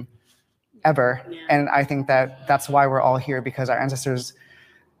American dream ever. And I think that that's why we're all here, because our ancestors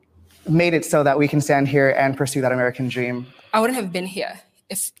made it so that we can stand here and pursue that American dream. I wouldn't have been here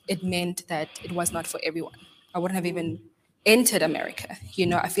if it meant that it was not for everyone. I wouldn't have even entered America. You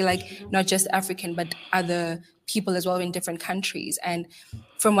know, I feel like not just African, but other people as well in different countries. And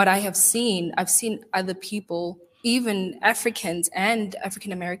from what I have seen, I've seen other people, even Africans and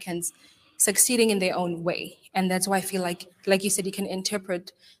African Americans, succeeding in their own way. And that's why I feel like you said, you can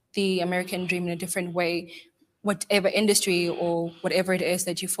interpret the American dream in a different way, whatever industry or whatever it is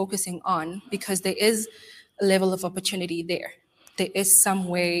that you're focusing on, because there is a level of opportunity there. There is some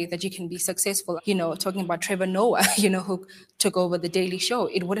way that you can be successful. You know, talking about Trevor Noah, you know, who took over The Daily Show,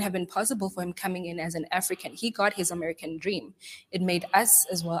 it wouldn't have been possible for him coming in as an African. He got his American dream. It made us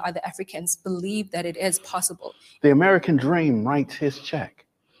as well, other Africans, believe that it is possible. The American dream writes his check.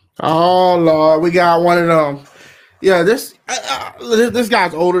 Oh, Lord, we got one of them. Yeah, this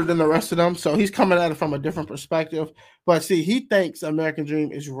guy's older than the rest of them, so he's coming at it from a different perspective. But see, he thinks American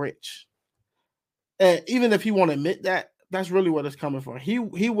dream is rich. And even if he won't admit that, that's really what it's coming from.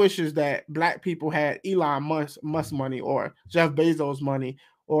 He wishes that black people had Elon Musk money or Jeff Bezos money,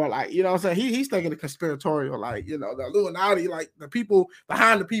 or like, you know what I'm saying? He's thinking the conspiratorial, like, you know, the Illuminati, like the people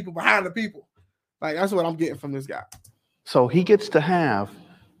behind the people behind the people. Like, that's what I'm getting from this guy. So he gets to have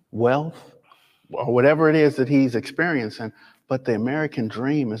wealth or whatever it is that he's experiencing, but the American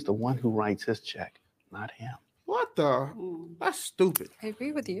dream is the one who writes his check, not him. What the? That's stupid. I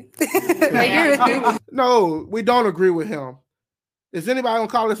agree with you. I agree with you. No, we don't agree with him. Is anybody gonna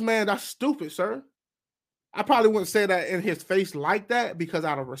call this man? That's stupid, sir. I probably wouldn't say that in his face like that because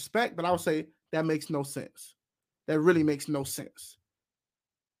out of respect, but I would say that makes no sense. That really makes no sense.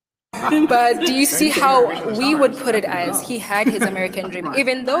 But do you see how we would put it as he had his American dream,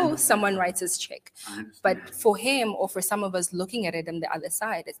 even though someone writes his check? But for him, or for some of us looking at it on the other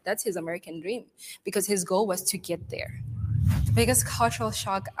side, that's his American dream, because his goal was to get there. The biggest cultural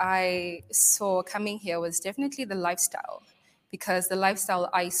shock I saw coming here was definitely the lifestyle, because the lifestyle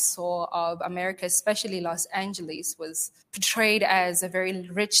I saw of America, especially Los Angeles, was portrayed as a very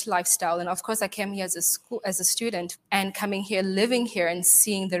rich lifestyle. And of course, I came here as a student, and coming here, living here, and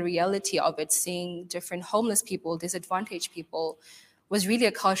seeing the reality of it, seeing different homeless people, disadvantaged people, was really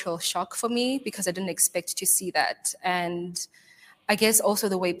a cultural shock for me, because I didn't expect to see that. And I guess also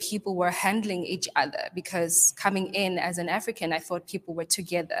the way people were handling each other, because coming in as an African, I thought people were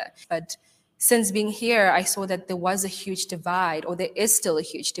together. But since being here, I saw that there was a huge divide, or there is still a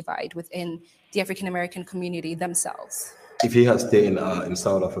huge divide within the African-American community themselves. If he had stayed in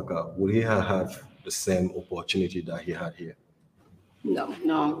South Africa, would he have the same opportunity that he had here? No.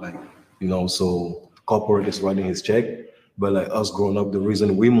 Like, you know, so corporate is writing his check, but like us growing up, the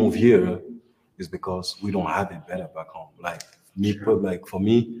reason we move here is because we don't have it better back home. Like like for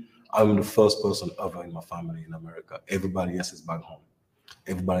me, I'm the first person ever in my family in America. Everybody else is back home.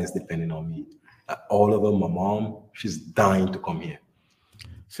 Everybody's depending on me. All of them, my mom, she's dying to come here.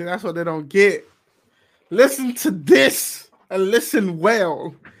 See, that's what they don't get. Listen to this and listen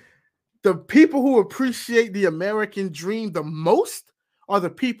well. The people who appreciate the American dream the most are the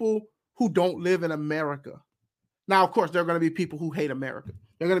people who don't live in America. Now, of course, there are going to be people who hate America.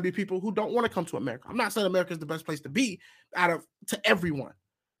 There are going to be people who don't want to come to America. I'm not saying America is the best place to be to everyone.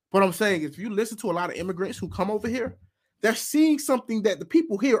 What I'm saying is, if you listen to a lot of immigrants who come over here, they're seeing something that the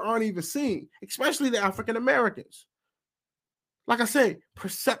people here aren't even seeing, especially the African Americans. Like I say,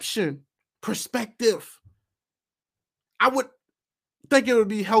 perception, perspective. I would think it would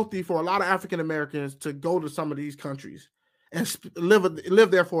be healthy for a lot of African Americans to go to some of these countries and live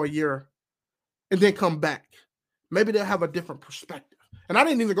there for a year and then come back. Maybe they'll have a different perspective. And I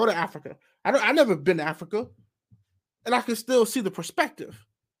didn't even go to Africa. I never been to Africa, and I can still see the perspective.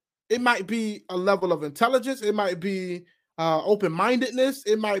 It might be a level of intelligence. It might be open-mindedness.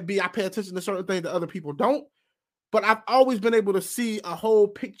 It might be I pay attention to certain things that other people don't. But I've always been able to see a whole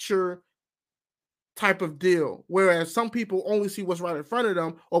picture type of deal, whereas some people only see what's right in front of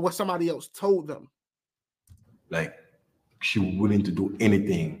them or what somebody else told them. Like, she was willing to do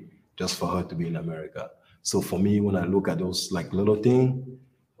anything just for her to be in America. So for me, when I look at those like little things,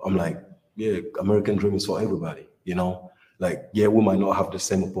 I'm like, yeah, American dream is for everybody, you know? Like, yeah, we might not have the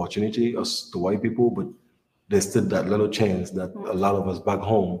same opportunity as the white people, but there's still that little chance that a lot of us back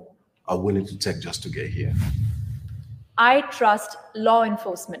home are willing to take just to get here. I trust law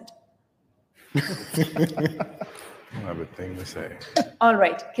enforcement. I don't have a thing to say. All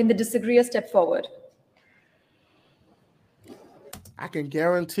right. Can the disagreeer step forward? I can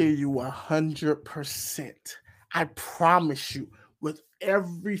guarantee you 100%. I promise you with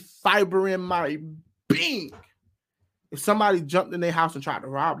every fiber in my being. If somebody jumped in their house and tried to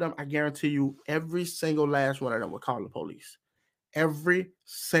rob them, I guarantee you every single last one of them would call the police. Every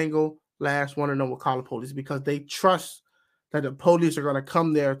single last one of them would call the police because they trust that the police are going to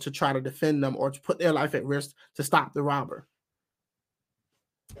come there to try to defend them or to put their life at risk to stop the robber.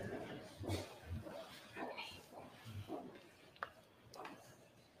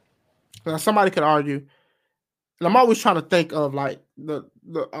 Now, somebody could argue, and I'm always trying to think of like the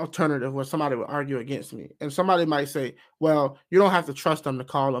alternative where somebody would argue against me. And somebody might say, well, you don't have to trust them to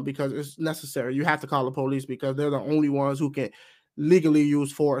call them because it's necessary. You have to call the police because they're the only ones who can legally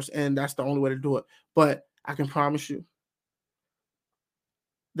use force, and that's the only way to do it. But I can promise you,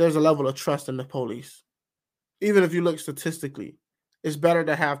 there's a level of trust in the police. Even if you look statistically, it's better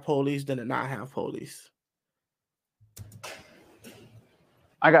to have police than to not have police.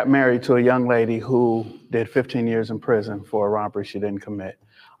 I got married to a young lady who did 15 years in prison for a robbery she didn't commit.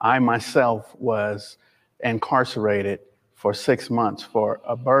 I myself was incarcerated for 6 months for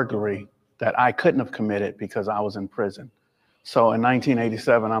a burglary that I couldn't have committed because I was in prison. So in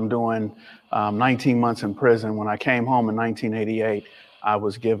 1987, I'm doing 19 months in prison. When I came home in 1988, I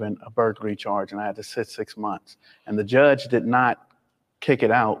was given a burglary charge and I had to sit 6 months. And the judge did not kick it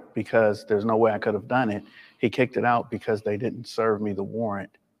out because there's no way I could have done it. He kicked it out because they didn't serve me the warrant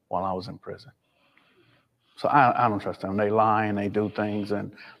while I was in prison. So I don't trust them. They lie and they do things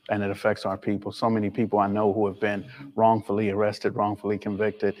and it affects our people. So many people I know who have been wrongfully arrested, wrongfully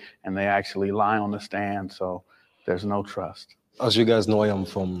convicted, and they actually lie on the stand. So there's no trust. As you guys know, I am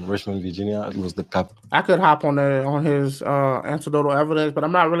from Richmond, Virginia. It was the cap. I could hop on his anecdotal evidence, but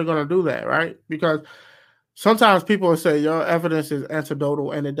I'm not really going to do that, right? Because sometimes people will say your evidence is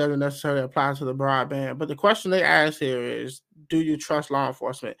anecdotal and it doesn't necessarily apply to the broadband. But the question they ask here is, do you trust law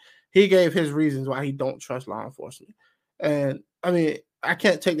enforcement? He gave his reasons why he don't trust law enforcement. And I mean, I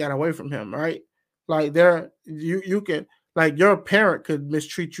can't take that away from him, right? Like you can, like your parent could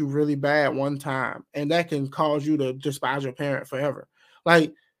mistreat you really bad one time and that can cause you to despise your parent forever.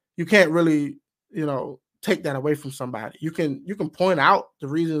 Like you can't really, take that away from somebody. You can point out the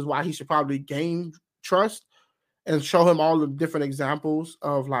reasons why he should probably gain trust and show him all the different examples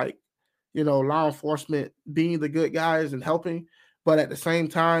of law enforcement being the good guys and helping. But at the same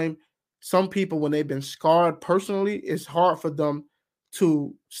time, some people, when they've been scarred personally, it's hard for them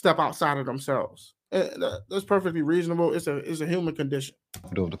to step outside of themselves. That's perfectly reasonable. It's a human condition.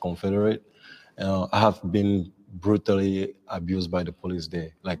 Of the Confederate, I have been brutally abused by the police there.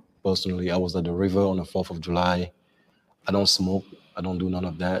 Like personally, I was at the river on the 4th of July. I don't smoke. I don't do none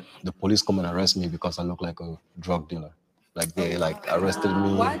of that. The police come and arrest me because I look like a drug dealer. Like they arrested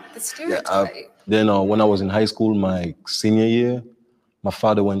me. What? The stereotype. Then when I was in high school, my senior year, my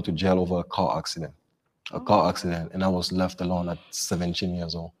father went to jail over a car accident, and I was left alone at 17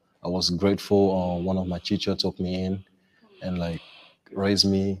 years old. I was grateful. One of my teachers took me in and raised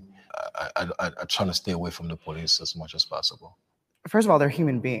me. I try to stay away from the police as much as possible. First of all, they're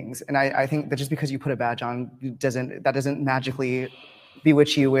human beings. And I think that just because you put a badge on, that doesn't magically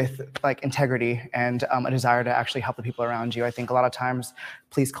bewitch you with integrity and a desire to actually help the people around you. I think a lot of times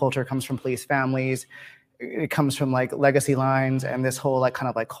police culture comes from police families. It comes from legacy lines and this whole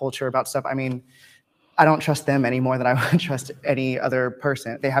culture about stuff. I mean, I don't trust them any more than I would trust any other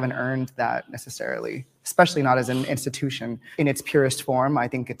person. They haven't earned that necessarily, especially not as an institution in its purest form. I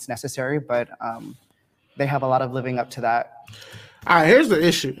think it's necessary, but they have a lot of living up to that. All right, here's the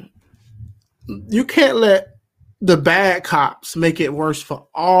issue. You can't let the bad cops make it worse for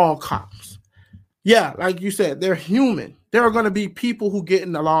all cops. Yeah, like you said, they're human. There are going to be people who get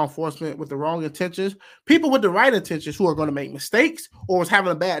into law enforcement with the wrong intentions, people with the right intentions who are going to make mistakes or was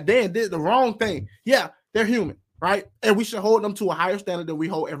having a bad day and did the wrong thing. Yeah, they're human, right? And we should hold them to a higher standard than we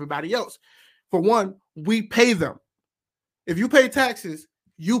hold everybody else. For one, we pay them. If you pay taxes,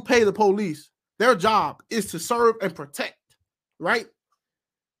 you pay the police. Their job is to serve and protect, right?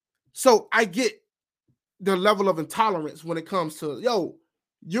 So I get the level of intolerance when it comes to,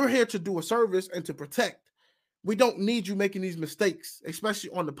 you're here to do a service and to protect. We don't need you making these mistakes,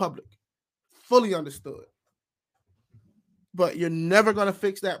 especially on the public. Fully understood. But you're never going to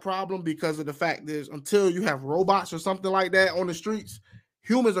fix that problem because of the fact is until you have robots or something like that on the streets,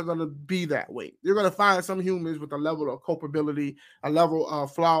 humans are going to be that way. You're going to find some humans with a level of culpability, a level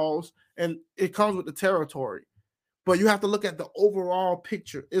of flaws, and it comes with the territory. But you have to look at the overall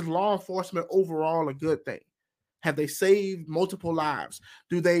picture. Is law enforcement overall a good thing? Have they saved multiple lives?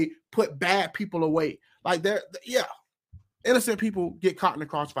 Do they put bad people away? Innocent people get caught in the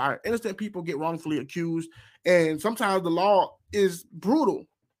crossfire. Innocent people get wrongfully accused. And sometimes the law is brutal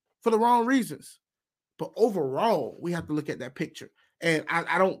for the wrong reasons. But overall, we have to look at that picture. And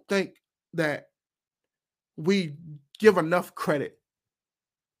I don't think that we give enough credit,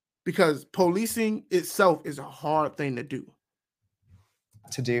 because policing itself is a hard thing to do.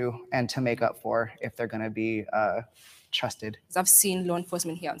 And to make up for if they're going to be trusted. I've seen law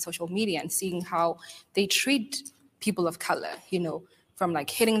enforcement here on social media and seeing how they treat people of color, from like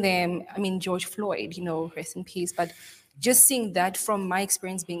hitting them. I mean, George Floyd, rest in peace. But just seeing that from my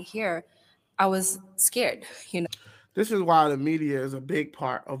experience being here, I was scared, This is why the media is a big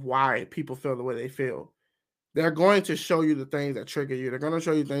part of why people feel the way they feel. They're going to show you the things that trigger you. They're going to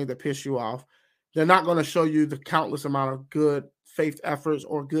show you things that piss you off. They're not going to show you the countless amount of good faith efforts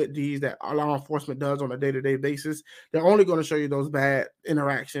or good deeds that law enforcement does on a day-to-day basis. They're only going to show you those bad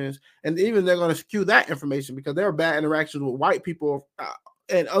interactions. And even they're going to skew that information, because there are bad interactions with white people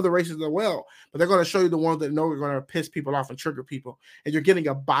and other races as well. But they're going to show you the ones that know are going to piss people off and trigger people. And you're getting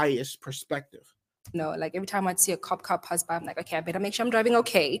a biased perspective. Like every time I'd see a cop pass by, I'm like, okay, I better make sure I'm driving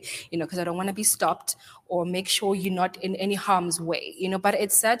okay, because I don't want to be stopped, or make sure you're not in any harm's way, But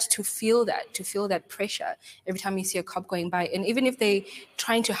it's sad to feel that pressure every time you see a cop going by. And even if they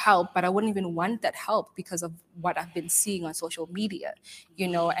trying to help, but I wouldn't even want that help because of what I've been seeing on social media,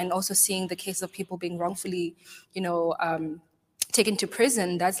 and also seeing the case of people being wrongfully, taken to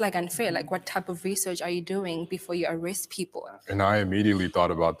prison. That's like unfair. Like, what type of research are you doing before you arrest people? And I immediately thought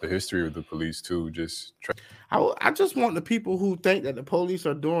about the history of the police too. I just want the people who think that the police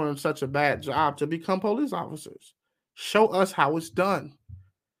are doing such a bad job to become police officers. Show us how it's done.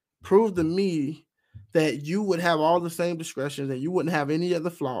 Prove to me that you would have all the same discretion, that you wouldn't have any other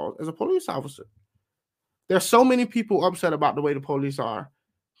flaws as a police officer. There's so many people upset about the way the police are.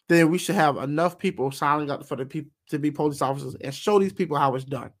 Then we should have enough people signing up for the people to be police officers and show these people how it's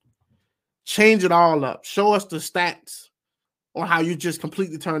done. Change it all up. Show us the stats on how you just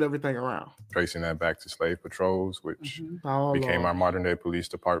completely turned everything around. Tracing that back to slave patrols, which became our modern day police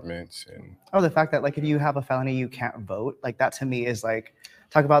departments. And the fact that, like, if you have a felony, you can't vote. Like, that to me is like,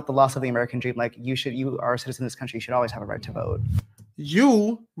 talk about the loss of the American dream. Like, you are a citizen of this country. You should always have a right to vote.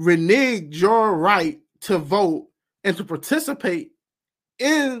 You reneged your right to vote and to participate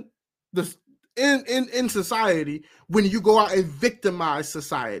in society when you go out and victimize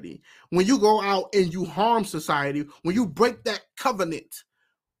society, when you go out and you harm society, when you break that covenant.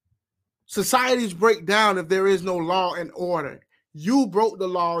 Societies break down if there is no law and order. You broke the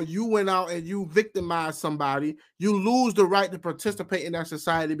law, you went out and you victimized somebody, you lose the right to participate in that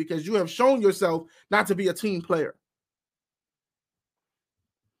society because you have shown yourself not to be a team player.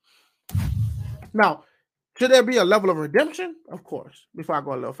 Now, should there be a level of redemption? Of course. Before I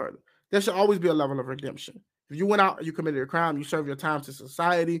go a little further, there should always be a level of redemption. If you went out and you committed a crime, you served your time to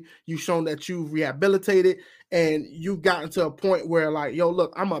society, you've shown that you've rehabilitated, and you've gotten to a point where, like, yo,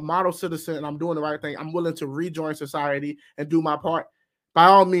 look, I'm a model citizen and I'm doing the right thing. I'm willing to rejoin society and do my part. By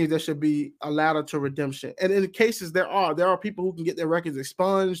all means, there should be a ladder to redemption. And in the cases there are people who can get their records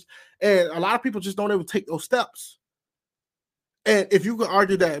expunged, and a lot of people just don't ever take those steps. And if you could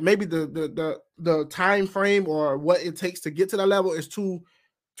argue that maybe the time frame or what it takes to get to that level is too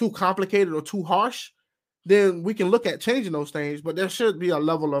complicated or too harsh, then we can look at changing those things. But there should be a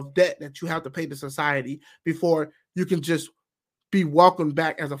level of debt that you have to pay to society before you can just be welcomed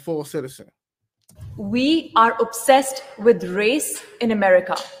back as a full citizen. We are obsessed with race in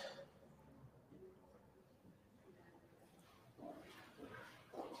America.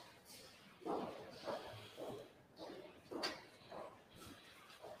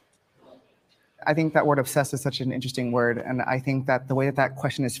 I think that word obsessed is such an interesting word. And I think that the way that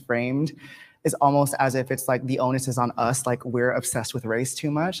question is framed is almost as if it's like the onus is on us, like we're obsessed with race too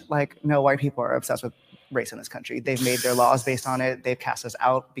much. Like, no, white people are obsessed with race in this country. They've made their laws based on it. They've cast us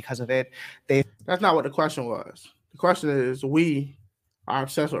out because of it. That's not what the question was. The question is, we are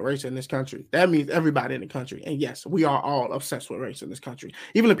obsessed with race in this country. That means everybody in the country. And yes, we are all obsessed with race in this country.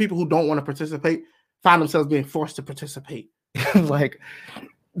 Even the people who don't want to participate find themselves being forced to participate. Like,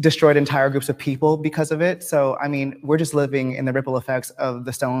 destroyed entire groups of people because of it. So, I mean, we're just living in the ripple effects of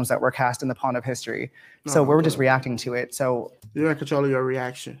the stones that were cast in the pond of history. So we're just reacting to it. So you're in control of your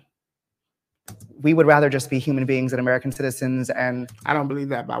reaction. We would rather just be human beings and American citizens. And I don't believe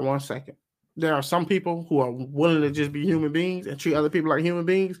that by 1 second. There are some people who are willing to just be human beings and treat other people like human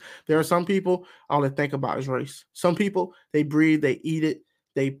beings. There are some people, all they think about is race. Some people, they breathe, they eat it,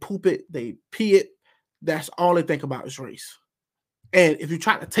 they poop it, they pee it. That's all they think about is race. And if you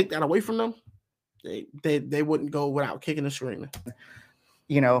try to take that away from them, they wouldn't go without kicking and screaming.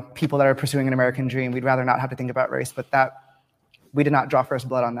 You know, people that are pursuing an American dream, we'd rather not have to think about race, but that we did not draw first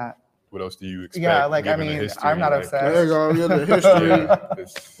blood on that. what else do you expect? Yeah, like, I given the mean, history? I'm not Like, obsessed. There you go. You're the history.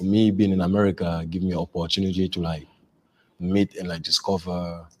 it's- Me being in America give me an opportunity to like meet and like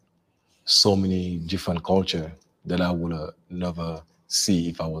discover so many different culture that I would never see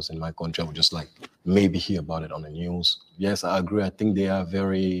if I was in my country. I would just like maybe hear about it on the news. Yes, I agree. I think they are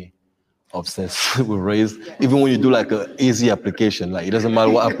very obsessed with race. Even when you do like an easy application, like it doesn't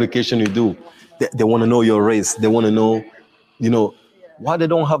matter what application you do, they want to know your race. They want to know, you know, why they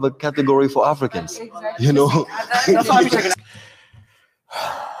don't have a category for Africans. You know,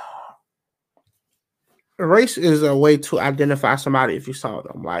 Race is a way to identify somebody if you saw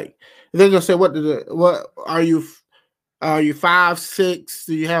them. Like they're gonna say, "What are you? Are you 5'6"?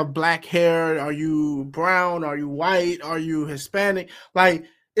 Do you have black hair? Are you brown? Are you white? Are you Hispanic?" Like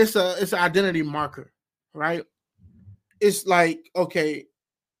it's an identity marker, right? It's like, okay,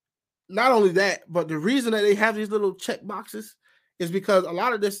 not only that, but the reason that they have these little check boxes is because a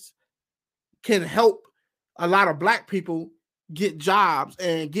lot of this can help a lot of black people get jobs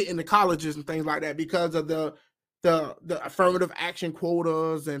and get into colleges and things like that because of the affirmative action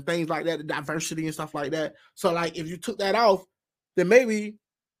quotas and things like that, the diversity and stuff like that. So like if you took that off, then maybe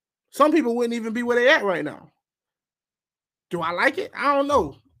some people wouldn't even be where they at right now. Do I like it? I don't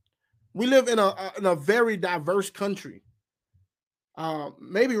know. We live in a very diverse country.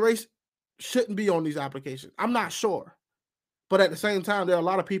 Maybe race shouldn't be on these applications. I'm not sure. But at the same time, there are a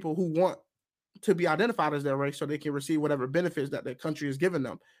lot of people who want to be identified as their race so they can receive whatever benefits that their country is giving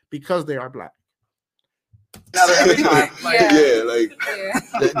them because they are black. They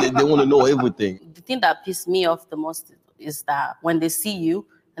want to know everything. The thing that pissed me off the most is that when they see you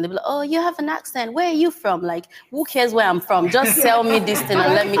and they be like, "Oh, you have an accent. Where are you from?" Like, who cares where I'm from? Just sell me this thing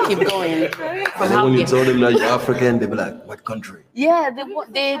and let me keep going. And then when you tell them that you're African, they be like, "What country?" Yeah,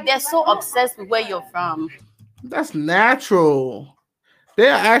 they're so obsessed with where you're from. That's natural.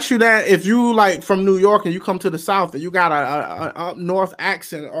 They'll ask you that if you like from New York and you come to the South and you got a up north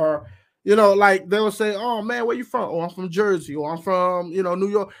accent, or you know, like they'll say, "Oh man, where you from?" "Oh, I'm from Jersey," or "I'm from, New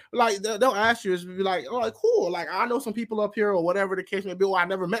York." Like they'll ask you, be like, "Oh, like cool. Like I know some people up here," or whatever the case may be. "Or I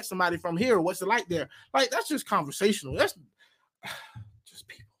never met somebody from here. What's it like there?" Like that's just conversational. That's just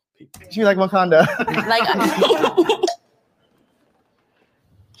people. You like Wakanda? Like,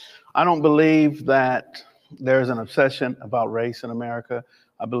 I don't believe that there's an obsession about race in America.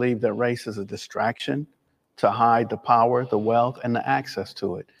 I believe that race is a distraction to hide the power, the wealth, and the access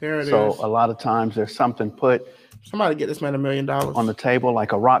to it. There it so is. a lot of times there's something put Somebody get this man $1 million on the table,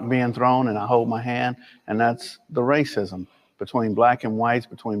 like a rock being thrown, and I hold my hand, and that's the racism between black and whites,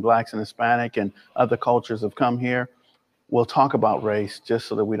 between blacks and Hispanic, and other cultures have come here. We'll talk about race just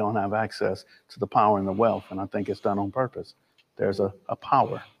so that we don't have access to the power and the wealth, and I think it's done on purpose. There's a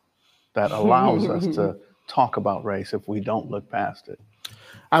power that allows us to talk about race if we don't look past it.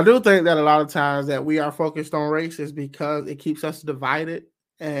 I do think that a lot of times that we are focused on race is because it keeps us divided.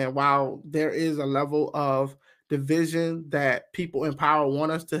 And while there is a level of division that people in power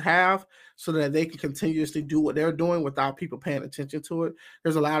want us to have so that they can continuously do what they're doing without people paying attention to it,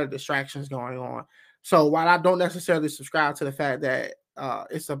 there's a lot of distractions going on. So while I don't necessarily subscribe to the fact that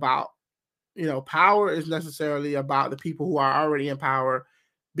it's about, power is necessarily about the people who are already in power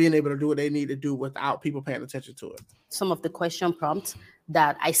being able to do what they need to do without people paying attention to it. some of the question prompts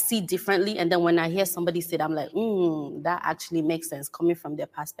that I see differently. And then when I hear somebody say it, I'm like, that actually makes sense coming from their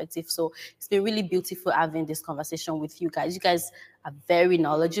perspective. So it's been really beautiful having this conversation with you guys. You guys are very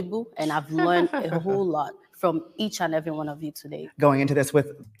knowledgeable, and I've learned a whole lot from each and every one of you today. Going into this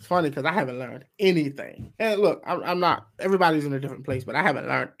with... It's funny because I haven't learned anything. And look, I'm not, everybody's in a different place, but I haven't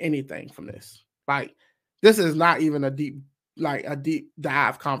learned anything from this. Like, this is not even a deep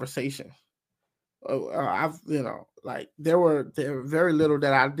dive conversation. There were very little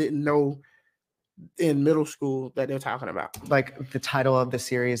that I didn't know in middle school that they're talking about. Like the title of the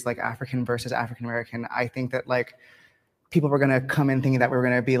series, like African versus African American, I think that like people were going to come in thinking that we were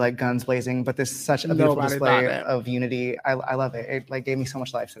going to be like guns blazing, but this is such a beautiful Nobody display of unity. I love it. It like gave me so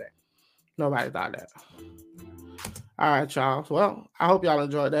much life today. Nobody thought that. All right, y'all. Well, I hope y'all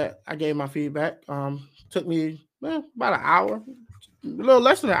enjoyed that. I gave my feedback. Took me about an hour. A little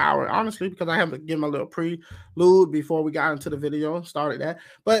less than an hour, honestly, because I have to give my little prelude before we got into the video and started that.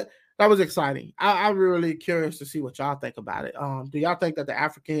 But that was exciting. I'm really curious to see what y'all think about it. Do y'all think that the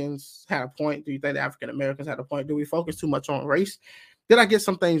Africans had a point? Do you think the African Americans had a point? Do we focus too much on race? Did I get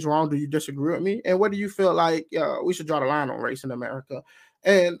some things wrong? Do you disagree with me? And what do you feel like we should draw the line on race in America?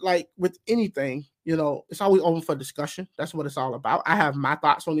 And like with anything, it's always open for discussion. That's what it's all about. I have my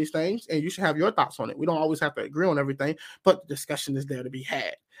thoughts on these things, and you should have your thoughts on it. We don't always have to agree on everything, but the discussion is there to be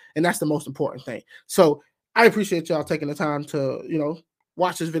had. And that's the most important thing. So I appreciate y'all taking the time to,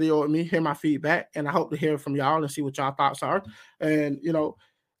 watch this video with me, hear my feedback, and I hope to hear from y'all and see what y'all thoughts are. And, you know,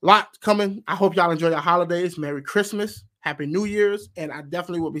 lot coming. I hope y'all enjoy your holidays. Merry Christmas. Happy New Year's. And I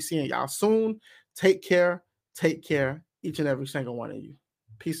definitely will be seeing y'all soon. Take care. Take care, each and every single one of you.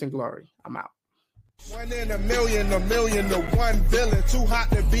 Peace and glory. I'm out. 1 in a million to 1 billion. Too hot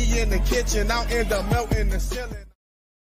to be in the kitchen, out in the melting the ceiling.